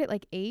it start at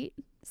like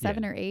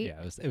 7 or 8?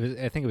 Yeah, it was.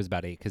 I think it was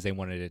about 8 because they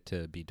wanted it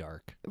to be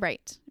dark.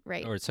 Right.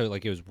 Or so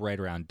like it was right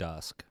around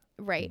dusk.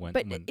 Right.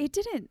 But it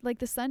didn't, like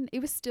the sun, it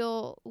was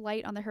still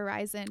light on the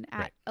horizon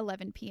at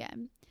 11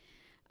 p.m.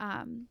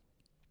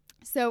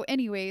 So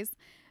anyways,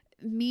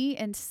 me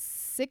and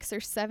 6 or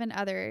 7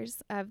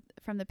 others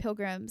from the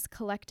pilgrims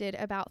collected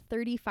about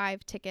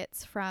 35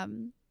 tickets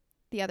from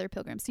the other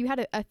pilgrims. So you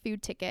had a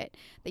food ticket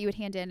that you would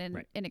hand in,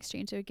 and in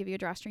exchange, it would give you a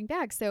drawstring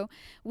bag. So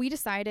we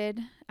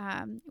decided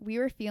we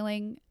were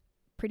feeling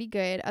pretty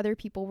good. Other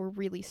people were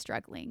really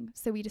struggling.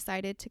 So we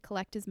decided to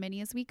collect as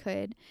many as we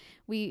could.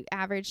 We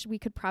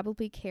could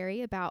probably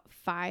carry about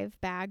 5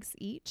 bags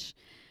each.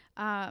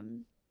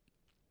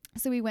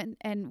 So we went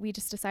and we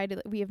just decided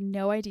that we have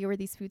no idea where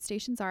these food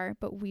stations are,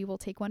 but we will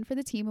take one for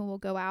the team and we'll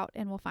go out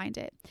and we'll find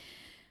it.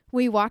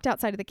 We walked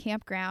outside of the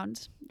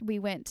campground. We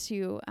went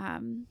to,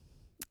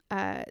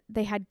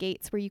 they had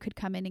gates where you could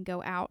come in and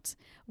go out.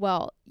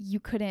 Well, you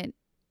couldn't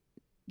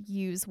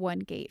use one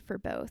gate for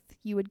both.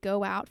 You would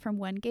go out from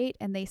one gate,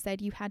 and they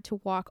said you had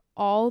to walk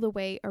all the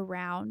way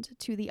around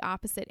to the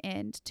opposite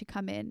end to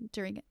come in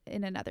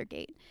in another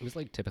gate. It was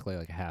like typically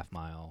like a half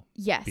mile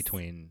Yes.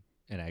 between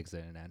an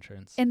exit and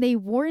entrance. And they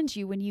warned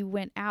you when you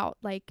went out,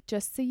 like,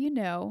 just so you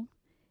know,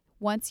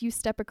 once you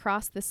step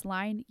across this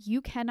line,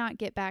 you cannot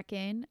get back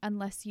in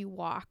unless you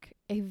walk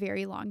a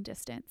very long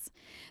distance.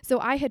 So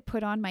I had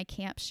put on my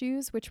camp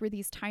shoes, which were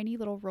these tiny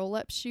little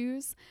roll-up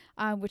shoes,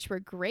 which were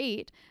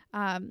great.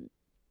 I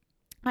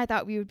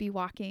thought we would be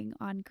walking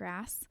on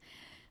grass.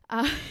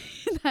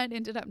 That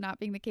ended up not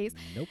being the case.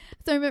 Nope.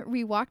 So I remember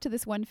we walked to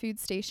this one food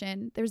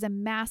station. There's a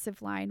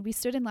massive line. We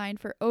stood in line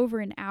for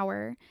over an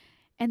hour.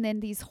 And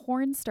then these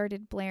horns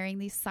started blaring,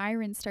 these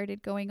sirens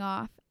started going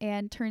off,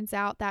 and turns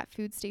out that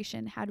food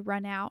station had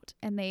run out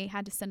and they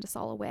had to send us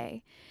all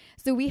away.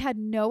 So we had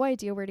no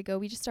idea where to go.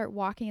 We just start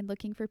walking and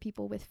looking for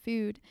people with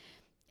food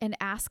and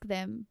ask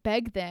them,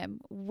 beg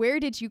them, where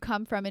did you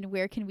come from and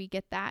where can we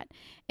get that?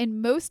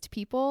 And most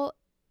people,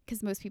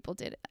 because most people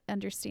did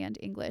understand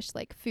English,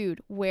 like food,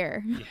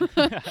 where?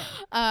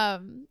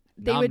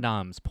 They would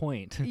Noms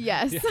point.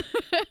 Yes.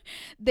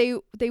 They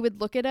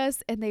would look at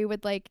us and they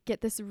would like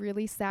get this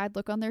really sad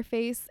look on their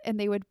face and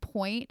they would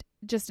point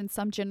just in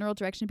some general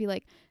direction and be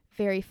like,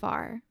 very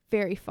far,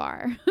 very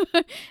far.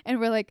 And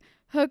we're like,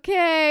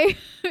 okay.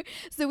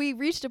 So we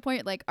reached a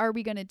point like, are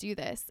we going to do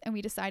this? And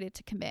we decided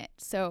to commit.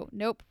 So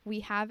nope,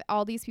 we have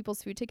all these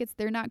people's food tickets.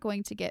 They're not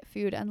going to get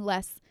food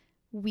unless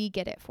we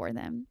get it for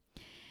them.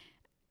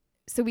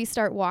 So we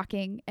start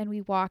walking and we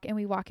walk and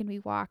we walk and we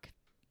walk.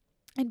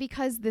 And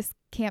because this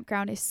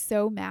campground is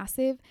so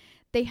massive,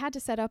 they had to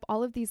set up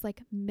all of these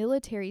like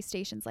military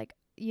stations, like,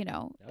 you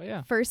know,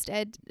 first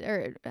aid,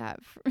 like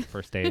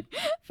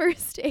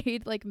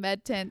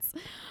med tents.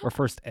 Or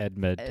first ed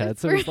med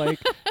tents. It was like,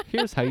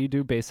 here's how you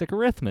do basic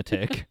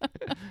arithmetic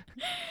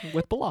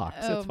with blocks.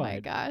 Oh it's fine.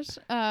 My gosh.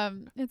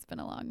 It's been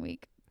a long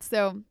week.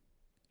 So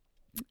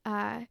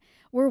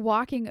we're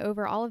walking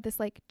over all of this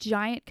like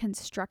giant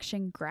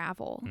construction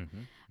gravel.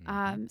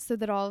 So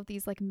that all of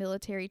these like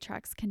military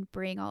trucks can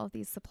bring all of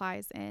these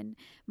supplies in.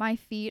 My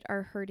feet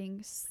are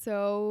hurting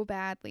so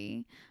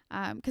badly.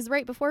 Cause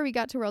right before we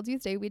got to World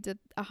Youth Day, we did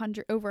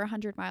over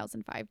 100 miles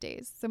in 5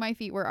 days. So my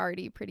feet were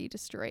already pretty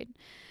destroyed.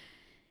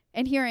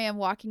 And here I am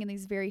walking in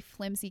these very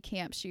flimsy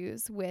camp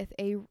shoes with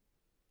the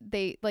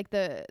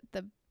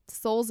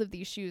soles of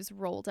these shoes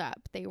rolled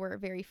up. They were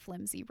very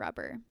flimsy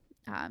rubber.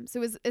 So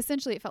it was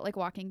essentially, it felt like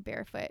walking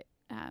barefoot.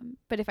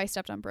 But if I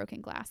stepped on broken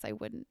glass, I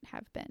wouldn't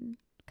have been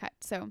cut.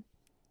 So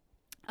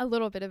a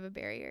little bit of a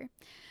barrier.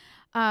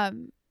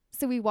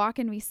 So we walk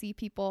and we see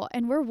people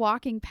and we're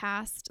walking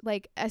past,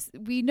 like, as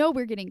we know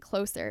we're getting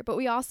closer, but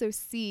we also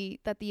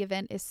see that the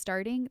event is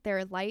starting. There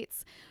are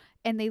lights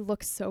and they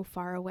look so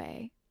far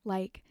away.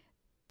 Like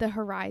the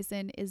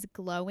horizon is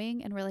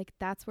glowing and we're like,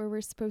 that's where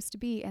we're supposed to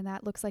be. And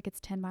that looks like it's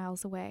 10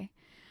 miles away.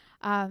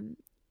 And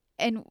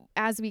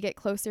as we get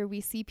closer,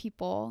 we see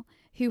people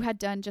who had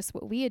done just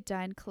what we had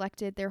done,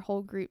 collected their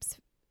whole group's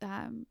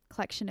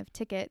collection of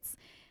tickets,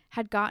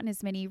 had gotten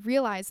as many,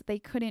 realized that they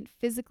couldn't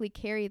physically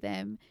carry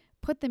them,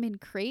 put them in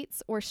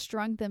crates or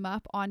strung them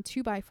up on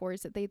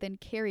 2x4s that they then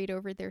carried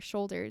over their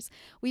shoulders.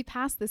 We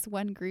passed this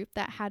one group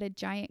that had a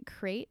giant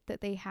crate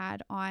that they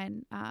had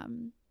on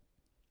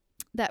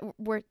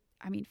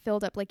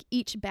filled up, like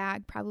each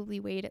bag probably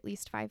weighed at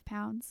least 5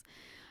 pounds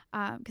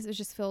because it was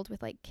just filled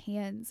with like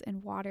cans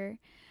and water.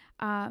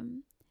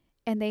 And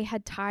they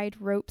had tied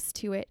ropes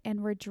to it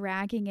and were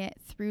dragging it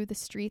through the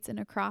streets and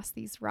across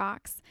these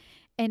rocks.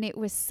 And it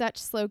was such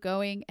slow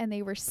going, and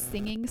they were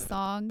singing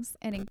songs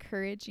and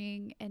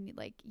encouraging and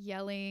like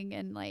yelling,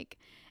 and like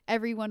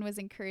everyone was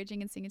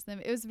encouraging and singing to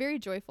them. It was very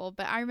joyful.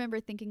 But I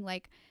remember thinking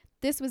like,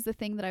 this was the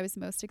thing that I was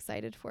most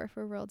excited for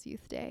World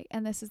Youth Day.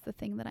 And this is the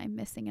thing that I'm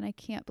missing. And I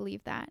can't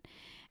believe that.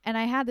 And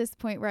I had this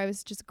point where I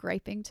was just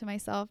griping to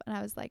myself and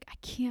I was like, I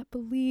can't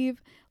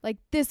believe like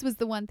this was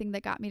the one thing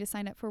that got me to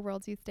sign up for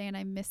World Youth Day and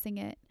I'm missing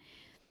it.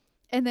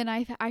 And then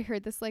I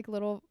heard this like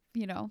little,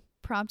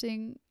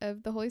 prompting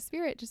of the Holy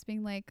Spirit just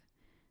being like,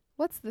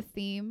 what's the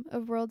theme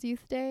of World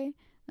Youth Day?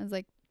 I was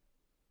like,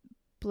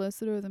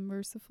 blessed are the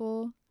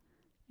merciful.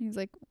 And he's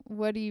like,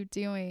 what are you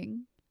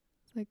doing?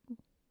 It's like,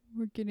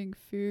 we're getting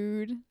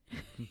food.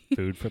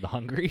 Food for the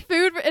hungry.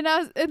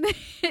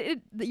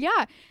 It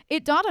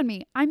dawned on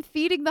me. I'm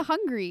feeding the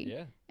hungry.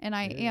 Yeah. And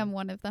I am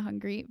one of the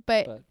hungry.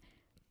 But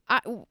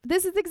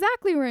this is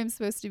exactly where I'm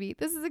supposed to be.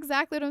 This is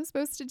exactly what I'm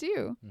supposed to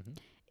do. Mm-hmm.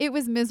 It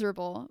was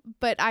miserable,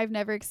 but I've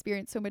never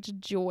experienced so much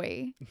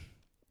joy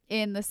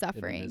in the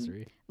suffering. In the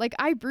misery. Like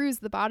I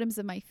bruised the bottoms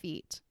of my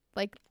feet.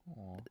 Like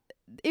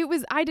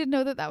I didn't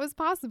know that was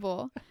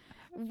possible.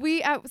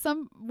 At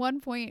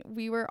one point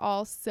we were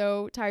all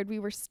so tired. We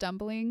were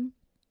stumbling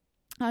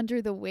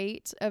under the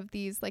weight of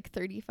these like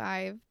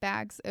 35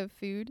 bags of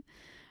food.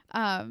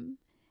 And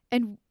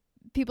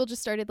people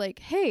just started like,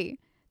 hey,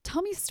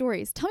 tell me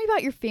stories. Tell me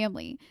about your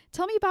family.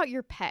 Tell me about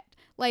your pet.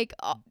 Like,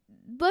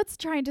 let's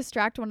try and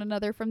distract one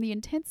another from the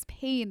intense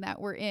pain that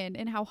we're in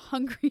and how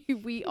hungry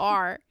we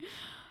are.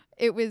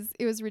 It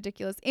was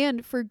ridiculous.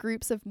 And for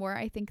groups of more,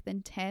 I think,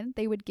 than 10,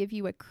 they would give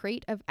you a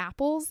crate of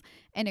apples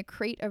and a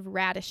crate of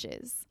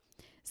radishes.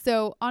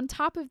 So on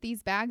top of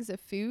these bags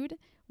of food,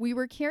 we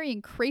were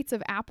carrying crates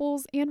of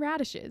apples and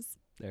radishes.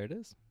 There it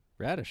is.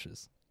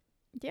 Radishes.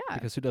 Yeah.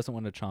 Because who doesn't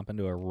want to chomp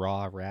into a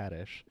raw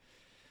radish?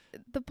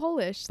 The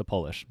Polish. The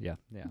Polish. Yeah.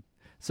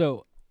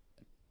 So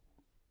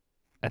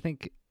I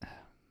think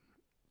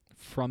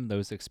from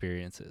those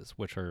experiences,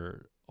 which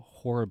are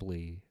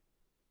horribly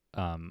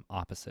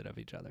opposite of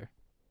each other.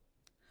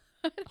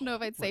 I don't know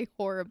if I'd say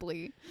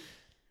horribly.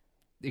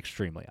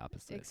 Extremely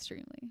opposite.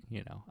 Extremely.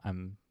 You know,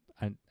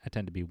 I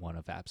tend to be one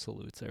of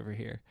absolutes over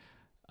here.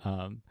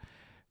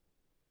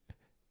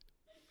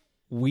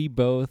 We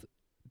both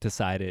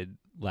decided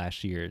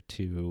last year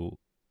to,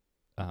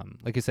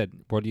 like I said,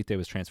 World Youth Day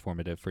was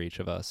transformative for each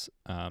of us.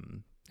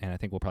 And I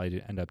think we'll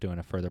probably end up doing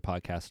a further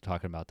podcast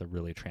talking about the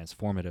really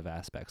transformative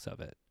aspects of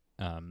it.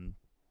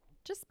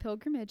 Just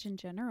pilgrimage in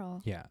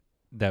general. Yeah.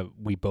 That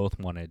we both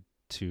wanted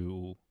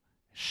to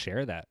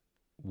share that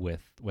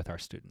with our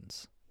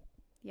students.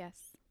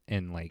 Yes.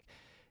 And like,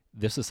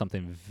 this is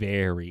something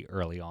very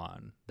early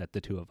on that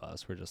the two of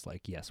us were just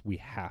like, yes, we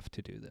have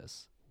to do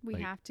this.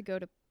 We have to go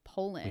to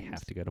Poland. We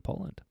have to go to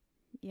Poland.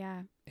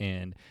 Yeah.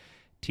 And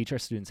teach our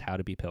students how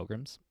to be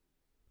pilgrims.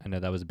 I know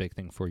that was a big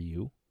thing for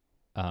you.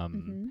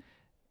 And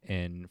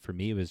for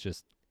me, it was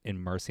just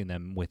immersing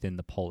them within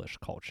the Polish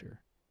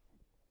culture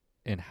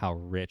and how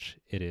rich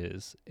it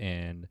is,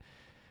 and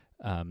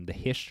the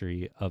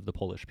history of the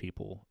Polish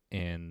people,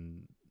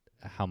 and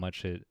how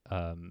much it,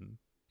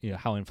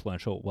 how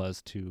influential it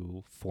was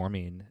to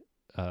forming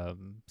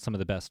some of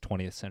the best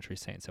 20th century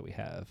saints that we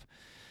have.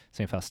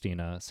 St.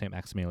 Faustina, St.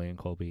 Maximilian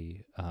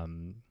Kolbe,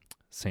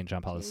 St.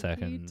 John Paul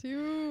II,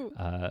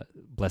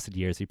 Blessed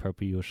Jerzy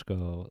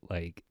Popiełuszko,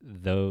 like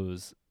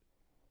those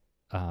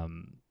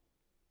men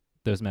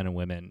and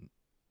women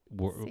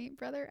were St.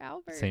 Brother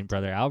Albert. St.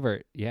 Brother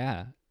Albert,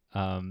 yeah.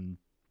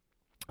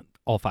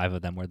 All 5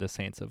 of them were the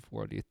saints of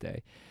World Youth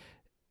Day.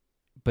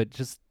 But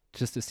just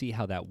to see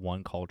how that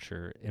one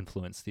culture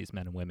influenced these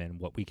men and women,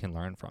 what we can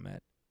learn from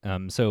it.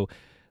 So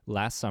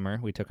last summer,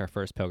 we took our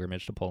first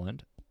pilgrimage to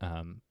Poland.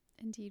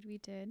 Indeed, we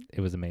did.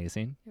 It was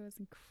amazing. It was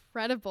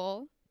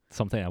incredible.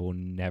 Something I will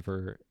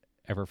never,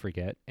 ever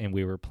forget. And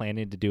we were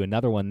planning to do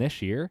another one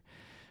this year,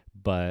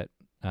 but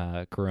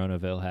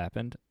Coronaville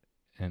happened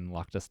and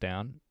locked us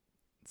down.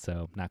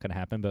 So not going to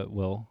happen, but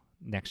will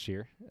next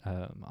year,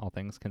 all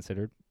things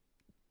considered.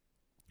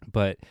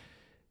 But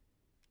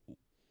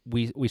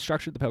we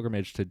structured the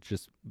pilgrimage to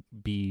just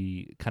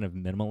be kind of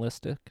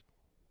minimalistic,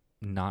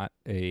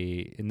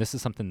 and this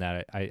is something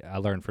that I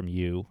learned from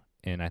you,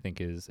 and I think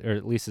is, or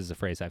at least is a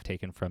phrase I've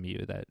taken from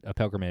you, that a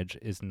pilgrimage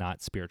is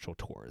not spiritual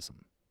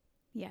tourism.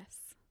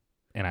 Yes.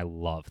 And I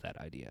love that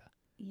idea.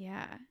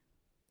 Yeah.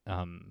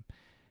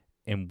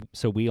 And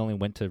so we only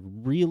went to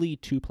really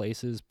 2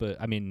 places, but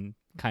I mean,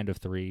 kind of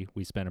 3.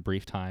 We spent a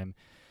brief time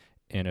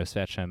in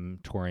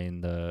Oświęcim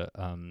touring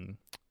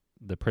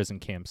the prison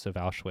camps of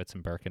Auschwitz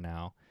and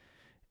Birkenau,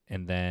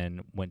 and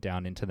then went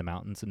down into the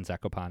mountains in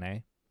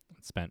Zakopane,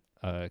 spent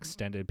an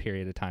extended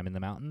period of time in the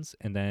mountains,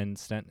 and then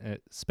spent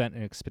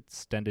an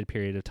extended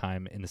period of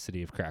time in the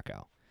city of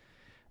Krakow.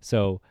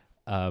 So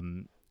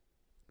kind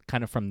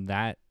of from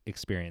that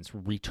experience,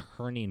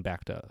 returning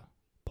back to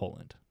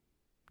Poland,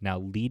 now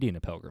leading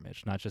a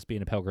pilgrimage, not just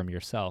being a pilgrim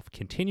yourself,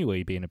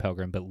 continually being a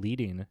pilgrim, but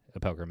leading a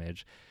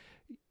pilgrimage.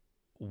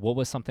 What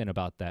was something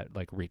about that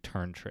like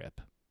return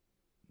trip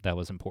that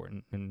was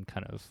important and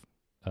kind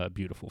of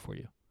beautiful for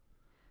you?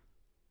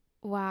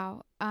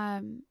 Wow.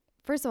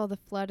 First of all, the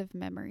flood of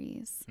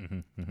memories.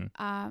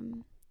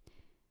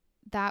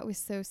 That was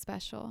so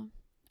special.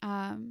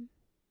 I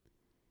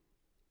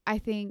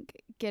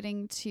think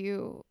getting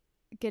to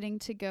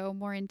go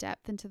more in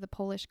depth into the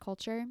Polish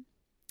culture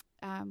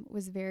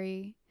was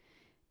very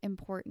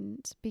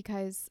important,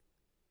 because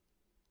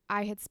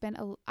I had spent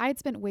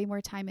way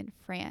more time in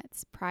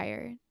France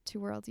prior to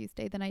World Youth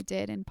Day than I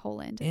did in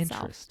Poland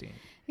itself. Interesting.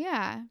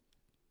 Yeah.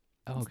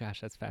 Oh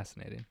gosh, that's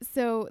fascinating.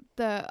 So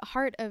the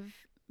heart of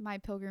my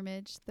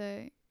pilgrimage,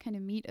 the kind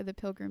of meat of the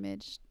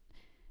pilgrimage,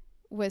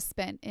 was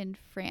spent in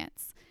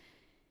France.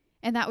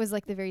 And that was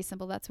like the very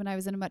simple. That's when I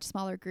was in a much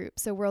smaller group.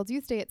 So World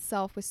Youth Day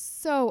itself was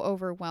so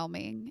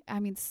overwhelming. I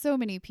mean, so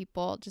many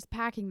people just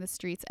packing the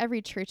streets.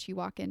 Every church you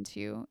walk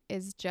into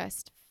is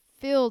just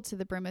filled to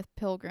the brim with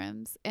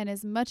pilgrims. And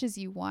as much as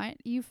you want,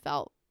 you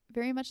felt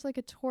very much like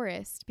a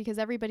tourist, because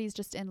everybody's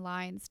just in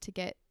lines to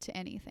get to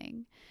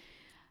anything.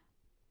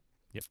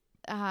 Yep.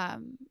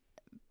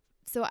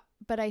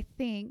 But I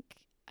think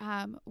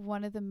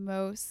one of the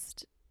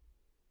most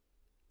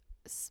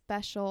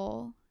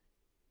special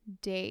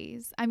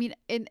days, I mean,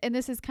 and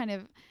this is kind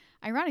of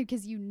ironic,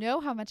 because you know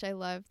how much I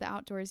love the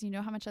outdoors, you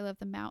know how much I love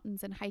the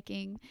mountains and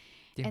hiking.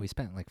 Yeah, we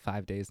spent like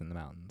 5 days in the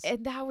mountains.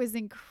 And that was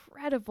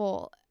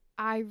incredible.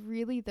 I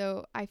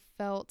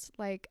felt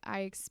like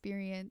I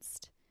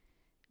experienced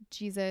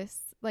Jesus,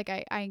 like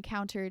I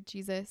encountered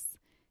Jesus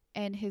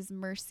and his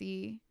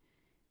mercy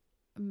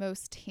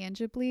most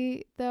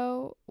tangibly,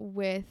 though,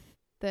 with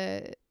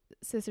the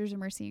Sisters of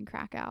Mercy in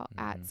Krakow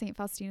at St.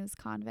 Faustina's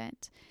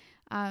Convent.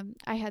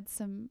 I had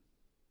some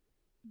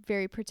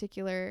very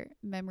particular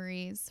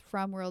memories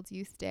from World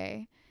Youth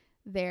Day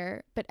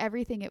there, but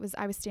everything,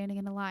 I was standing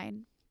in a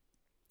line,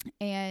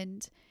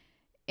 and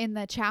in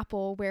the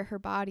chapel where her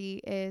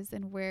body is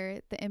and where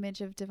the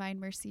image of Divine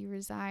Mercy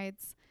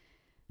resides,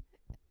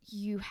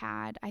 you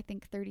had, I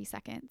think, 30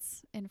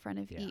 seconds in front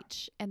of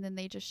each, and then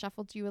they just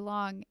shuffled you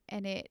along,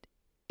 and it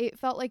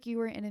felt like you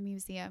were in a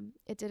museum.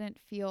 It didn't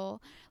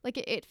feel like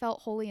it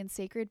felt holy and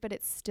sacred, but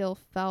it still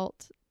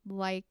felt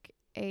like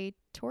a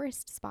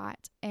tourist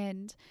spot.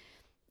 And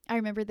I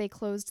remember they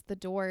closed the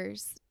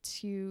doors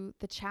to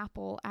the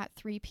chapel at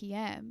 3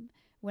 p.m.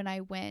 when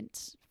I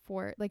went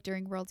for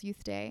during World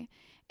Youth Day.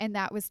 And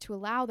that was to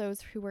allow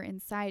those who were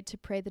inside to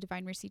pray the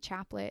Divine Mercy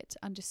Chaplet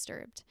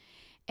undisturbed.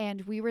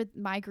 And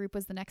my group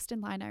was the next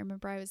in line. I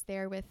remember I was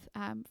there with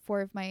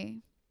 3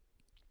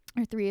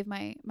 of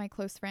my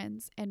close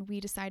friends, and we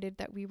decided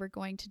that we were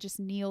going to just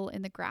kneel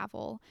in the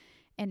gravel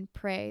and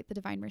pray the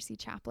Divine Mercy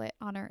Chaplet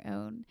on our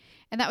own.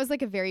 And that was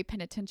like a very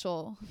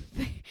penitential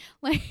thing.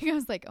 I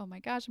was like, oh my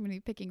gosh, I'm going to be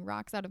picking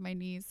rocks out of my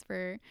knees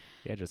for...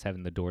 Yeah, just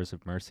having the doors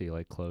of mercy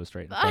closed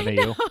right in front of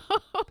you.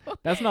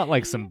 That's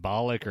not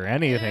symbolic or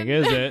anything,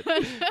 is it?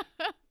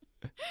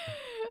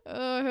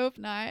 Oh, I hope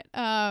not.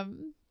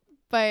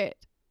 But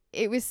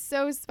it was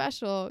so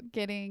special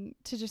getting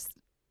to just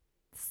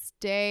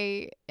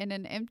stay in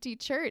an empty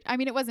church. I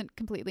mean, it wasn't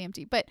completely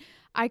empty, but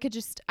I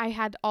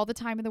had all the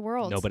time in the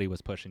world. Nobody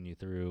was pushing you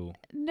through.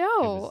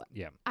 No.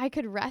 I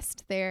could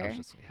rest there.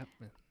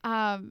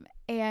 Yep.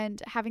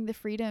 And having the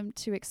freedom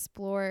to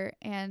explore.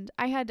 And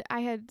I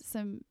had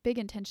some big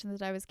intentions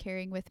that I was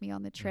carrying with me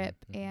on the trip.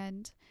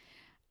 And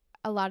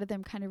a lot of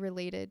them kind of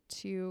related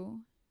to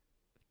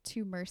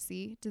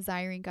mercy,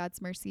 desiring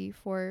God's mercy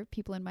for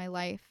people in my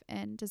life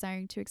and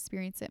desiring to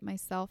experience it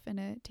myself in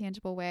a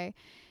tangible way.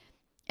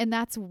 And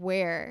that's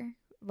where,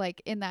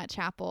 in that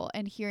chapel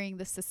and hearing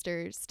the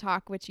sisters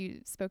talk, which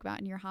you spoke about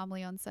in your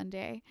homily on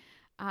Sunday,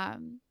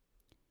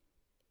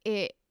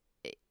 it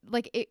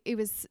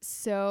was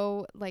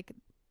so,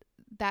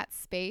 that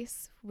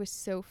space was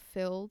so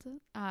filled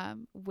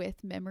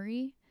with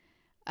memory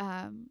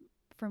from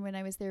when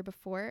I was there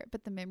before.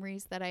 But the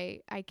memories that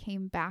I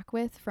came back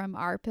with from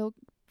our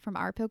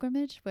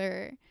pilgrimage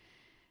were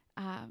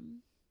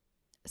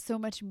so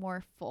much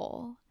more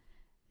full,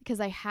 because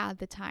I had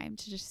the time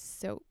to just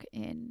soak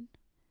in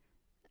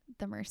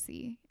the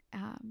mercy.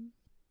 And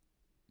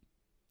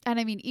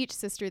I mean, each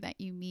sister that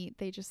you meet,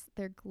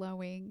 they're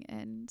glowing,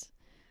 and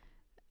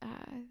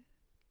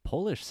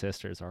Polish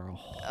sisters are a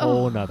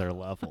whole nother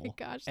level. My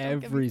gosh,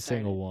 every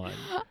single one.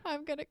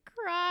 I'm gonna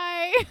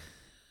cry.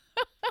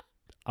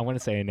 I want to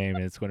say a name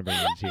and it's going to bring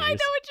me to tears. I know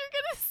what you're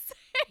gonna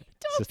say.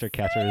 Sister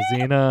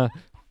Katarzyna.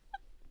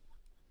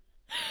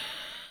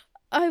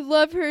 I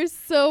love her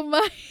so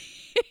much.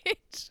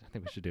 I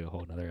think we should do a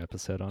whole nother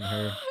episode on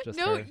her.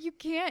 No, you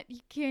can't.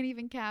 You can't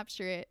even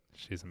capture it.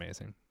 She's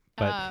amazing.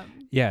 But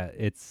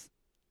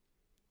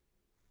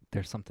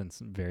there's something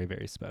very,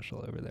 very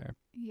special over there.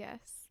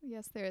 Yes,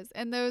 there is.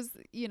 And those,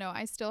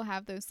 I still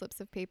have those slips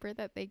of paper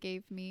that they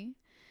gave me.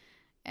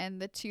 And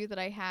the two that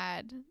I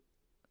had,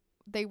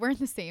 they weren't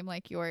the same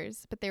like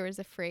yours, but there was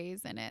a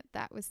phrase in it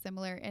that was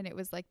similar. And it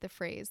was the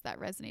phrase that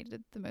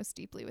resonated the most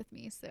deeply with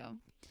me.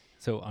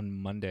 So on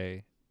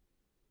Monday,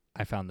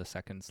 I found the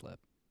second slip.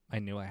 I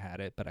knew I had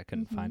it, but I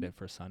couldn't find it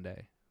for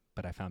Sunday.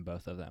 But I found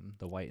both of them,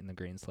 the white and the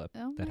green slip,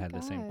 that had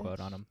the same quote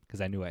on them,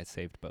 because I knew I had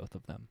saved both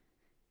of them.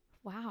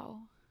 Wow.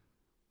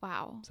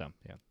 So,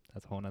 yeah,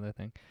 that's a whole other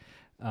thing.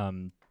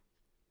 Our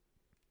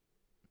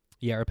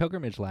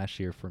pilgrimage last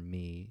year for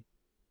me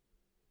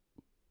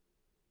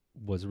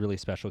was really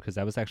special, because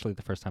that was actually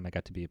the first time I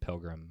got to be a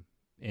pilgrim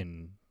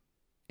in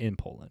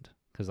Poland.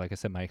 Because like I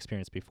said, my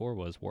experience before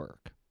was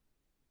work.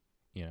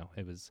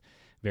 It was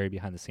very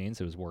behind the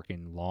scenes. It was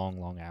working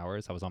long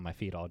hours. I was on my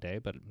feet all day,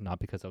 but not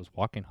because I was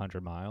walking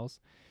 100 miles,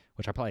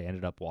 which I probably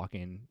ended up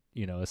walking,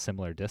 a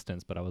similar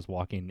distance, but I was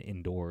walking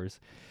indoors.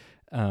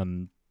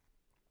 But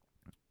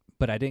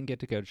I didn't get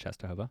to go to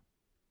Czestochowa.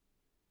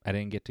 I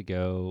didn't get to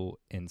go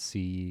and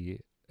see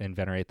and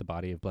venerate the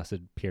body of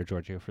Blessed Pier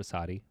Giorgio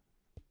Frassati.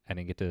 I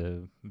didn't get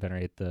to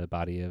venerate the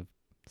body of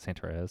Saint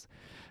Therese.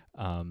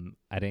 I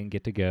didn't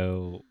get to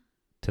go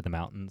to the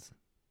mountains.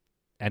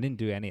 I didn't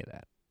do any of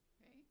that.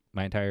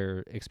 My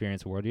entire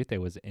experience of World Youth Day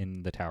was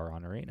in the Tower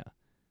on Arena,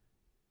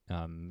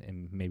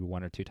 and maybe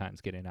one or two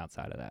times getting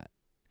outside of that.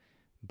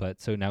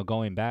 But so now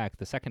going back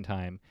the second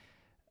time,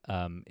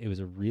 it was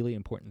a really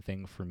important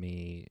thing for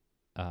me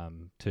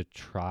to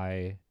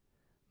try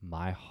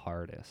my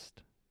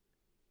hardest.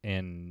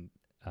 And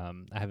I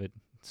have a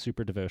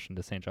super devotion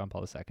to St. John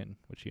Paul II,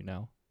 which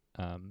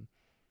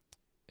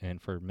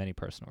and for many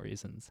personal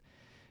reasons.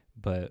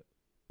 But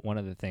one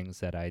of the things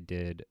that I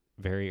did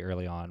very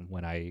early on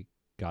when I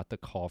got the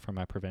call from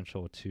my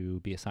provincial to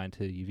be assigned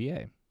to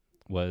UVA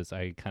was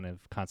I kind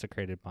of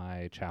consecrated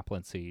my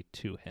chaplaincy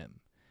to him,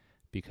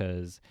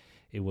 because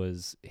It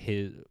was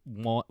his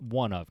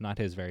one of, not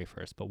his very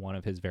first, but one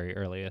of his very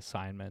early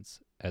assignments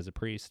as a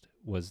priest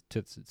was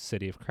to the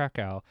city of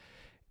Krakow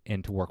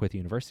and to work with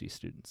university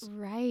students.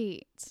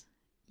 Right.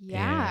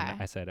 Yeah.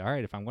 And I said, all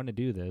right, if I'm going to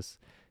do this,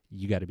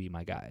 you got to be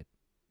my guide.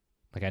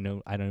 Like I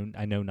know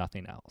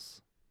nothing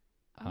else.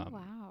 Oh,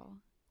 wow.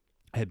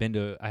 I had been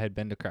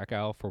to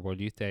Krakow for World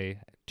Youth Day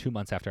 2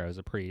 months after I was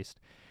a priest.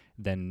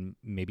 Then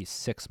maybe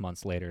 6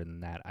 months later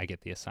than that, I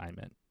get the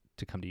assignment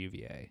to come to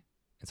UVA.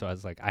 And so I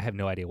was like, I have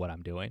no idea what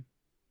I'm doing.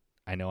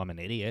 I know I'm an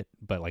idiot,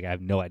 but like I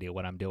have no idea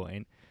what I'm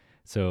doing.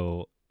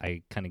 So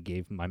I kind of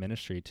gave my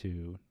ministry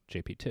to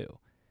JP2.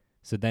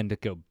 So then to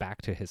go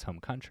back to his home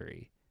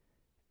country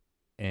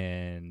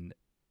and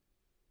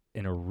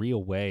in a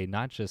real way,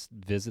 not just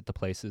visit the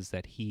places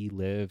that he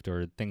lived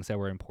or things that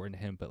were important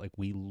to him, but like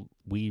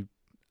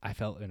I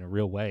felt in a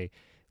real way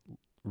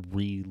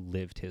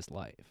relived his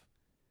life.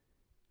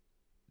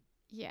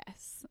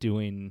 Yes.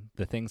 Doing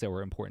the things that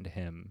were important to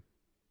him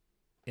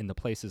in the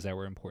places that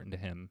were important to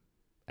him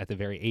at the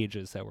very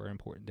ages that were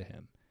important to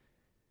him.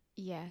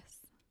 Yes.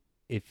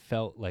 It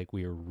felt like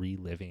we were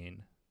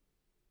reliving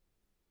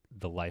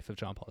the life of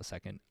John Paul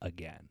II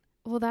again.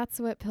 Well, that's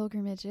what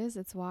pilgrimage is.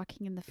 It's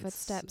walking in the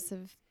footsteps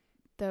of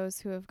those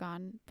who have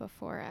gone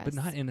before us. But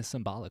not in a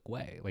symbolic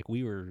way. Like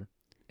we were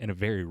in a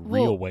very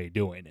real way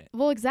doing it.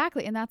 Well,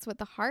 exactly. And that's what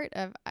the heart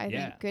of, I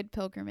think, good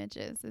pilgrimage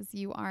is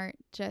you aren't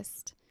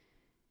just,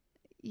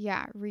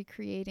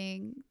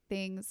 recreating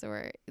things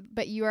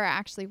but you are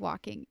actually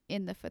walking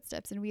in the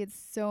footsteps. And we had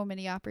so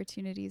many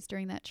opportunities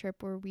during that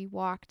trip where we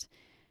walked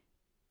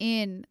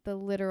in the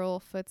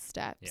literal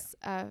footsteps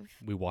of.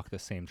 We walked the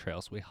same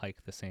trails. We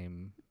hiked the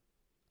same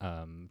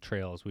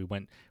trails.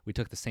 We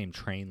took the same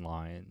train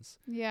lines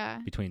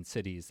between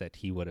cities that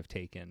he would have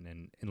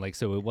taken. And like,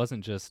 so it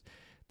wasn't just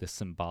the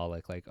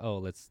symbolic, like, oh,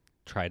 let's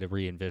try to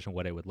re-envision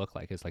what it would look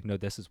like. It's like, no,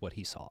 this is what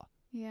he saw.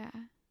 Yeah.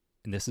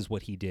 And this is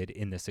what he did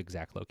in this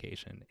exact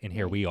location. And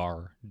here we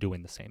are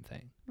doing the same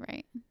thing.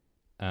 Right.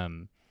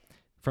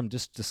 From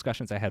just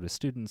discussions I had with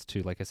students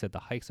to, like I said, the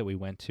hikes that we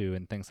went to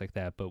and things like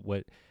that. But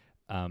what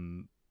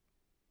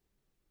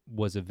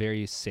was a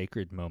very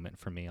sacred moment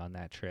for me on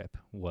that trip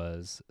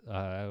was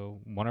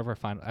one of our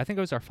final, I think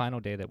it was our final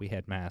day that we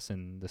had Mass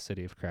in the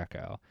city of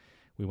Krakow.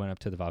 We went up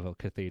to the Wawel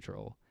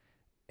Cathedral.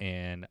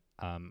 And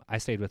I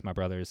stayed with my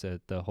brothers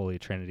at the Holy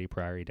Trinity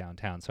Priory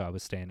downtown, so I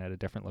was staying at a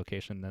different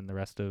location than the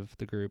rest of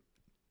the group.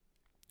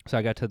 So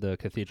I got to the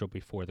cathedral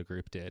before the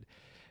group did,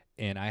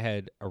 and I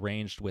had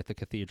arranged with the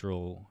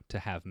cathedral to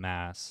have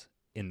Mass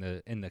in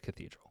the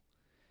cathedral.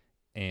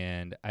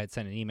 And I had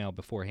sent an email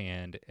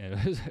beforehand, and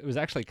it was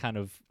actually kind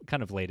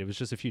of late. It was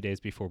just a few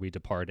days before we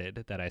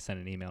departed that I sent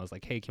an email. I was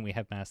like, hey, can we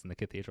have Mass in the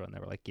cathedral? And they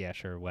were like, yeah,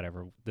 sure,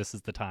 whatever. This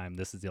is the time.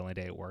 This is the only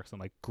day it works. I'm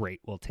like, great,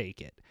 we'll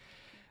take it.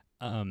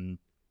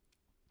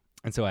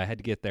 And so I had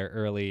to get there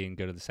early and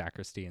go to the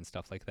sacristy and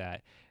stuff like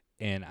that.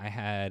 And I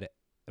had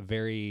a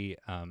very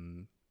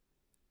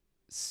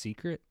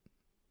secret.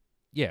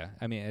 Yeah,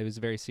 I mean, it was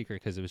very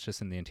secret because it was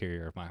just in the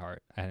interior of my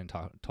heart. I hadn't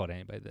taught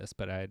anybody this,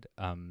 but I'd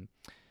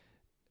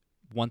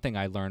one thing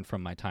I learned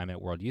from my time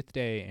at World Youth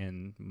Day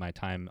and my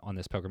time on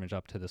this pilgrimage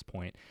up to this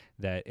point,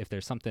 that if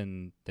there's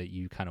something that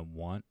you kind of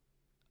want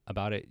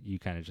about it, you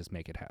kind of just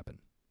make it happen.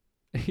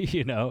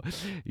 You know,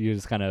 you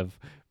just kind of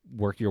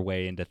work your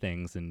way into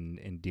things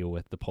and deal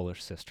with the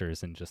Polish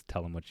sisters and just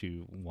tell them what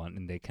you want,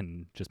 and they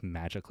can just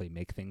magically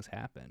make things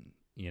happen,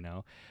 you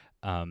know?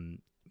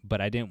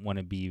 But I didn't want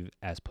to be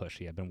as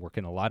pushy. I've been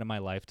working a lot of my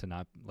life to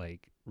not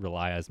like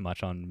rely as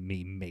much on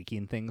me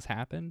making things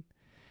happen.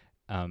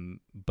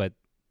 But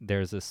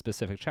there's a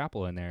specific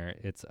chapel in there.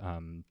 It's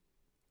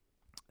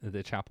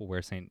the chapel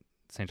where St.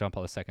 John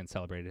Paul II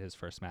celebrated his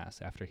first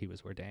Mass after he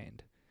was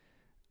ordained.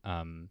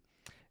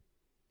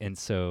 And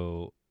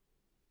so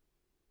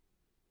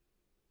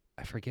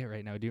I forget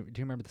right now. Do you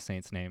remember the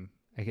saint's name?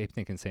 I keep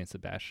thinking Saint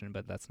Sebastian,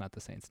 but that's not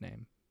the saint's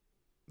name.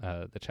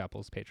 The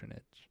chapel's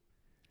patronage.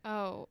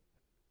 Oh,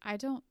 I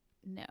don't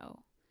know.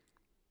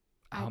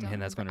 Man,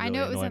 that's going to really annoy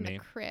me. I know it was in me.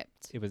 the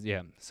crypt. It was,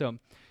 yeah. So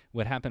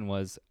what happened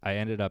was I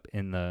ended up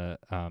in the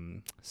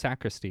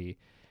sacristy,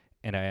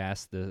 and I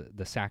asked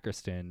the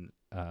sacristan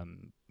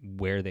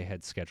where they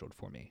had scheduled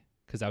for me,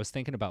 because I was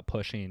thinking about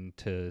pushing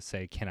to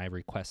say, can I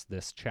request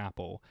this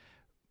chapel?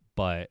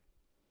 But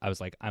I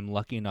was like, I'm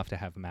lucky enough to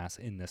have Mass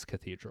in this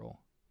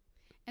cathedral.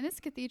 And this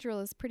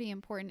cathedral is pretty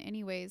important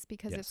anyways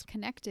because it's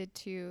connected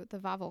to the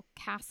Wawel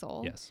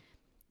Castle. Yes.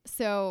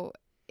 So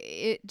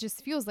it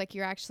just feels like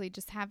you're actually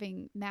just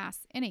having Mass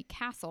in a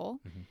castle.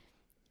 Mm-hmm.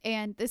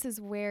 And this is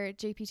where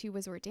JP2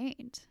 was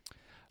ordained.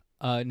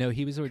 No,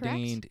 he was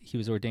ordained. Correct? He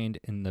was ordained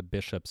in the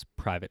bishop's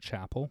private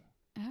chapel.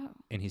 Oh.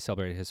 And he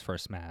celebrated his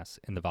first Mass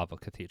in the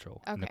Wawel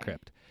Cathedral in the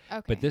crypt.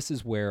 Okay. But this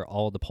is where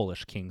all the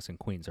Polish kings and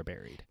queens are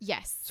buried.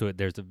 Yes. So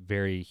there's a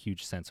very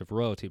huge sense of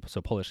royalty.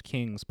 So Polish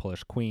kings,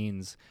 Polish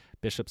queens,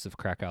 bishops of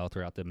Krakow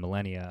throughout the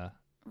millennia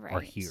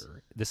are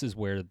here. This is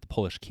where the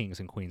Polish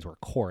kings and queens were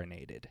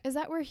coronated. Is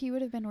that where he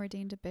would have been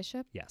ordained a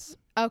bishop? Yes.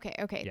 Okay.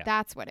 Yeah.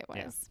 That's what it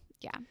was.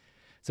 Yeah.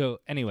 So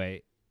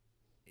anyway,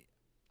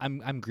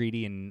 I'm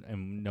greedy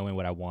and knowing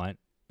what I want,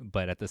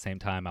 but at the same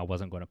time, I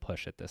wasn't going to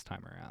push it this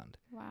time around.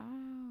 Wow.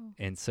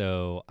 And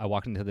so I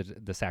walked into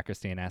the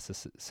sacristy and asked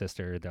the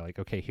sister, they're like,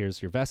 okay,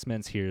 here's your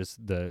vestments. Here's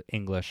the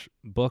English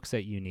books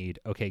that you need.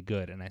 Okay,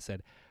 good. And I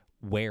said,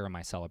 where am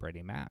I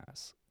celebrating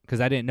Mass? Because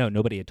I didn't know.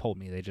 Nobody had told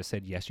me. They just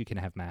said, yes, you can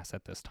have Mass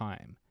at this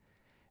time.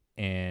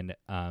 And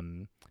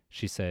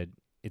she said,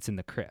 it's in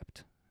the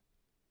crypt.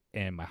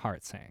 And my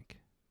heart sank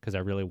because I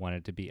really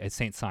wanted to be at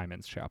St.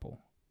 Simon's Chapel.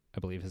 I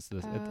believe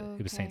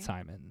it was St.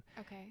 Simon.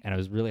 Okay. And I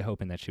was really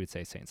hoping that she would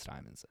say St.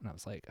 Simon's. And I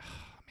was like,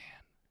 oh,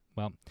 man.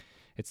 Well,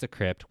 it's the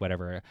crypt,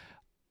 whatever.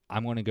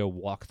 I'm going to go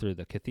walk through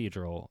the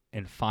cathedral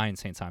and find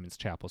St. Simon's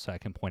Chapel so I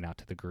can point out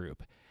to the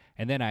group.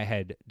 And then I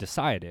had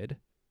decided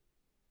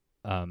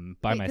by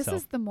myself. This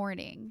is the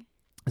morning.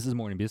 This is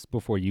morning. This is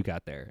before you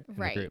got there in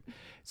the group.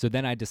 So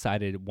then I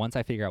decided once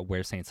I figure out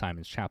where St.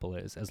 Simon's Chapel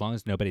is, as long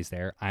as nobody's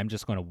there, I'm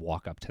just going to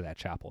walk up to that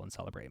chapel and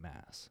celebrate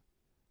Mass.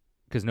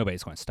 Because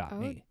nobody's going to stop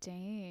me. Oh,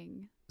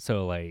 dang.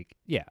 So, like,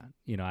 yeah,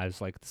 I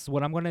was like, this is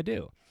what I'm going to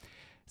do.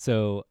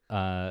 So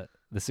the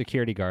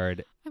security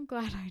guard. I'm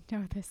glad I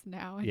know this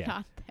now and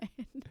not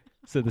then.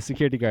 So the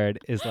security guard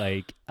is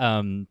like,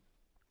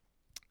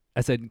 I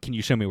said, can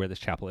you show me where this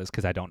chapel is?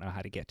 Because I don't know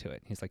how to get to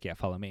it. He's like, yeah,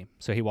 follow me.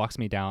 So he walks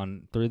me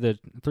down through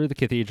the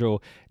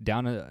cathedral,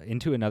 down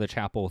into another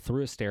chapel,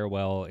 through a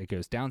stairwell. It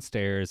goes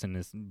downstairs in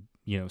this,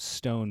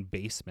 stone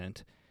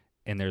basement.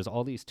 And there's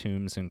all these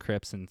tombs and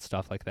crypts and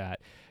stuff like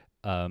that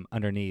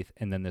underneath.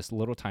 And then this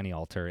little tiny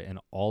altar, and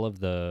all of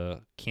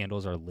the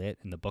candles are lit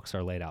and the books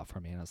are laid out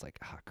for me. And I was like,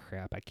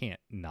 crap, I can't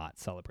not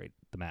celebrate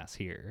the Mass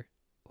here.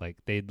 Like,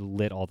 they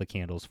lit all the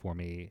candles for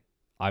me,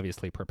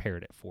 obviously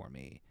prepared it for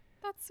me.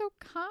 That's so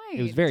kind.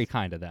 It was very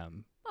kind of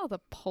them. Oh, the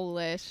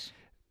Polish.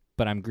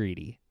 But I'm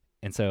greedy.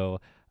 And so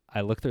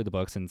I look through the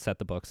books and set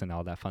the books and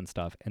all that fun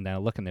stuff. And then I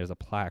look and there's a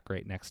plaque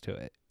right next to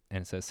it.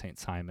 And it says St.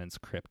 Simon's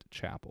Crypt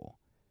Chapel.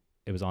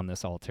 It was on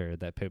this altar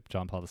that Pope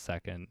John Paul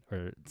II,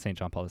 or St.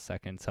 John Paul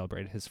II,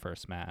 celebrated his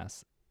first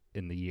Mass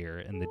in the year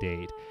and the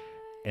date.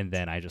 And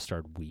then I just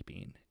started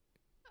weeping.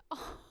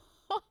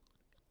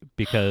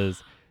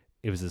 Because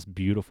it was this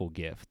beautiful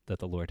gift that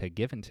the Lord had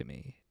given to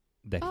me.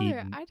 I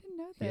didn't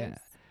know this. Yeah.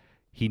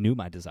 He knew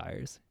my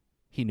desires.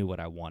 He knew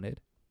what I wanted.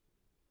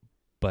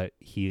 But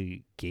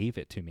he gave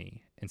it to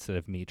me instead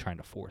of me trying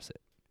to force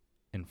it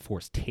and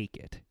take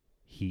it.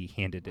 He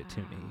handed it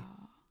to me.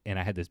 And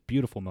I had this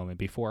beautiful moment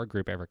before our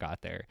group ever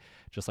got there,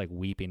 just like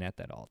weeping at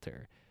that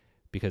altar,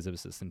 because it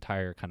was this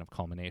entire kind of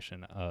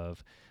culmination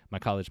of my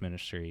college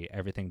ministry,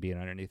 everything being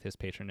underneath his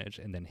patronage,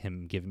 and then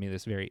him giving me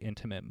this very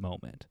intimate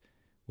moment,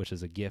 which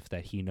is a gift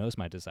that he knows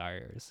my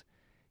desires.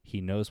 He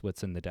knows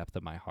what's in the depth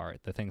of my heart,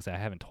 the things that I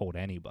haven't told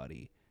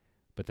anybody,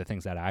 but the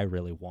things that I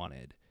really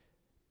wanted.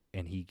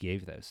 And he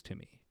gave those to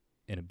me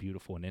in a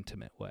beautiful and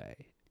intimate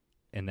way.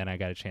 And then I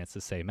got a chance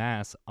to say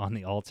Mass on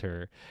the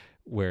altar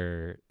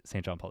where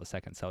St. John Paul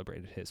II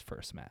celebrated his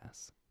first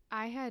Mass.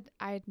 I had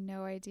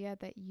no idea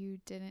that you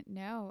didn't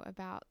know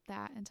about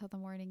that until the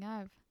morning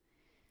of.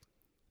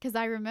 Because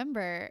I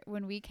remember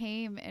when we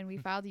came and we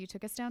filed, you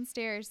took us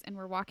downstairs and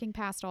we're walking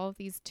past all of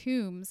these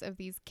tombs of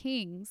these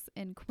kings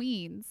and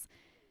queens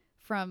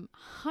from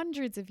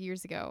hundreds of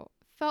years ago.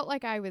 Felt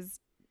like I was,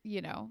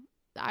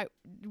 I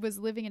was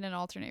living in an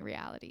alternate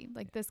reality.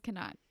 Like, this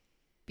cannot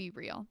be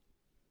real.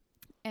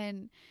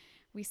 And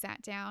we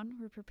sat down,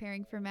 we're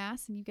preparing for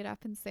Mass, and you get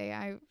up and say,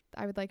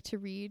 I would like to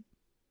read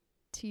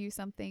to you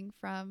something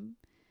from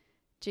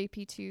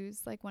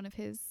JP2's, like one of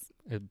his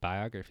a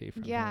biography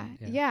from him.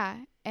 Yeah.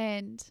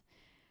 And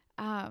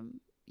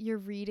you're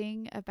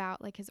reading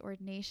about like his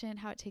ordination,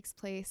 how it takes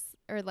place,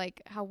 or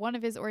like how one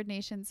of his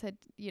ordinations had,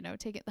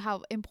 taken,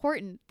 how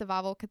important the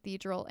Wawel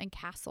Cathedral and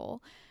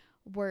Castle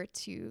were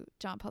to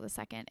John Paul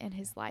II and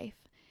his life.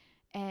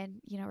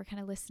 And, we're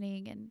kind of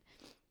listening, and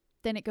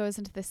then it goes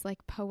into this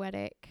like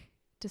poetic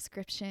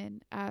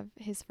description of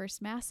his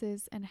first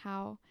Masses and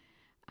how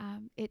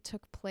it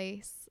took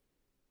place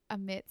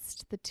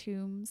amidst the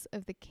tombs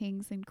of the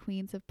kings and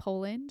queens of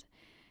Poland.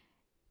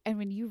 And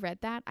when you read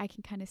that, I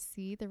can kind of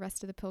see the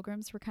rest of the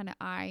pilgrims were kind of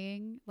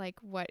eyeing like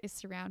what is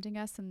surrounding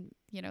us and,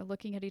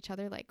 looking at each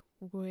other like,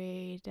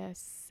 wait a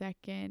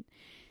second.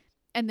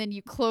 And then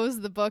you close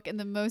the book in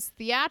the most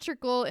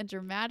theatrical and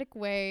dramatic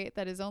way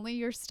that is only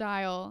your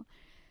style.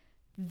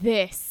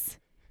 This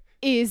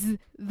is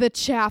the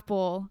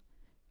chapel,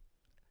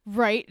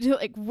 right?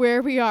 Like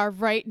where we are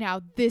right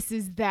now. This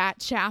is that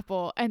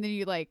chapel. And then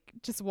you like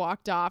just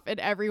walked off and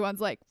everyone's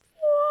like,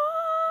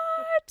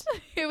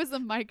 what? It was a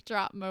mic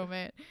drop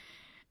moment.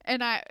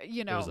 And I,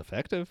 it was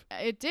effective.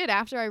 It did.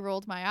 After I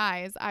rolled my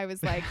eyes, I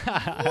was like,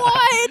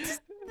 what?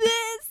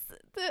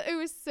 It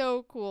was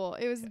so cool.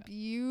 It was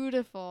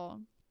beautiful.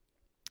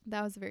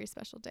 That was a very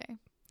special day.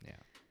 Yeah.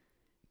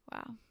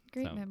 Wow.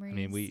 Great memories.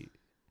 I mean,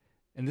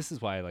 and this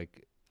is why,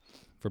 like,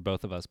 for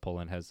both of us,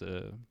 Poland has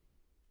a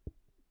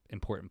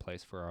important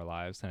place for our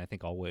lives, and I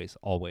think always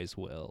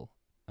will.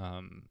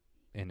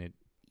 And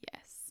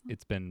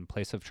it's been a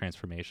place of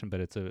transformation, but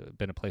it's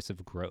been a place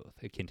of growth.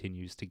 It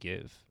continues to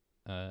give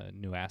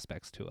new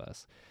aspects to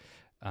us.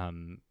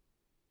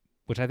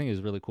 which I think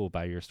is really cool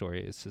about your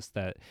story. It's just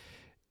that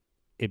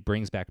it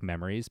brings back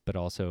memories, but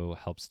also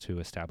helps to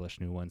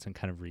establish new ones and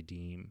kind of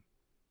redeem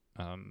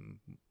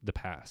the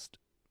past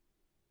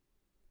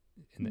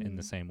in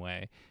the same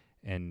way.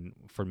 And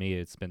for me,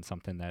 it's been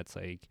something that's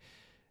like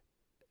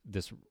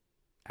this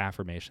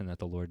affirmation that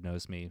the Lord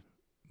knows me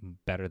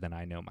better than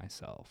I know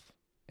myself,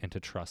 and to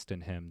trust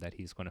in him that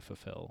he's going to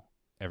fulfill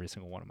every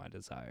single one of my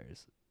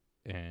desires.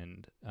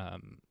 And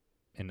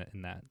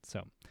in that,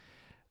 so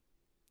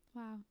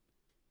Wow.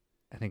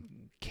 I think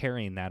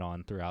carrying that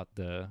on throughout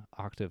the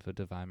octave of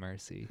Divine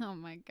Mercy. Oh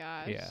my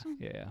gosh.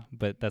 Yeah.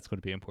 But that's going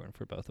to be important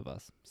for both of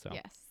us. So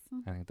Yes.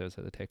 I think those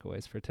are the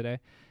takeaways for today.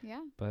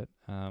 Yeah. But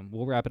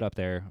we'll wrap it up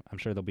there. I'm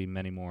sure there'll be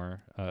many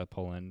more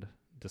Poland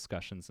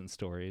discussions and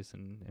stories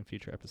in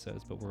future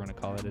episodes, but we're going to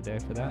call it a day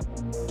for that.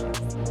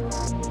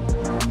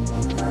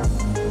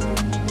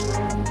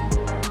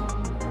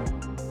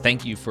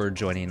 Thank you for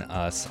joining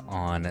us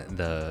on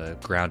The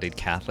Grounded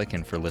Catholic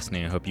and for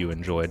listening. I hope you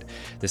enjoyed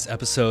this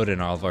episode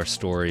and all of our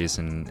stories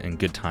and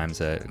good times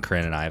that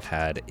Corinne and I have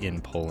had in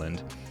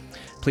Poland.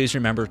 Please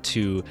remember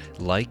to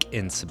like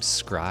and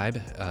subscribe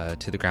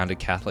to The Grounded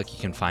Catholic. You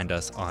can find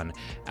us on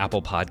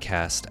Apple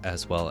Podcast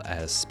as well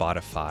as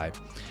Spotify.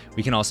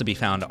 We can also be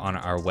found on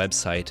our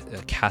website,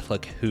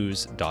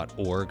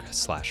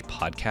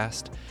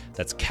 catholichoos.org/podcast.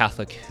 That's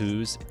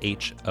catholichoos,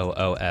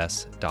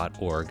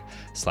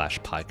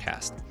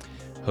 HOOS.org/podcast.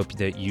 Hope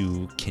that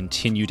you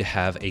continue to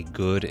have a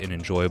good and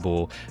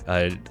enjoyable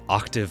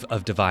octave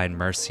of Divine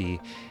Mercy.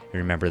 And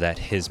remember that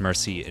his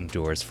mercy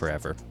endures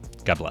forever.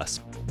 God bless.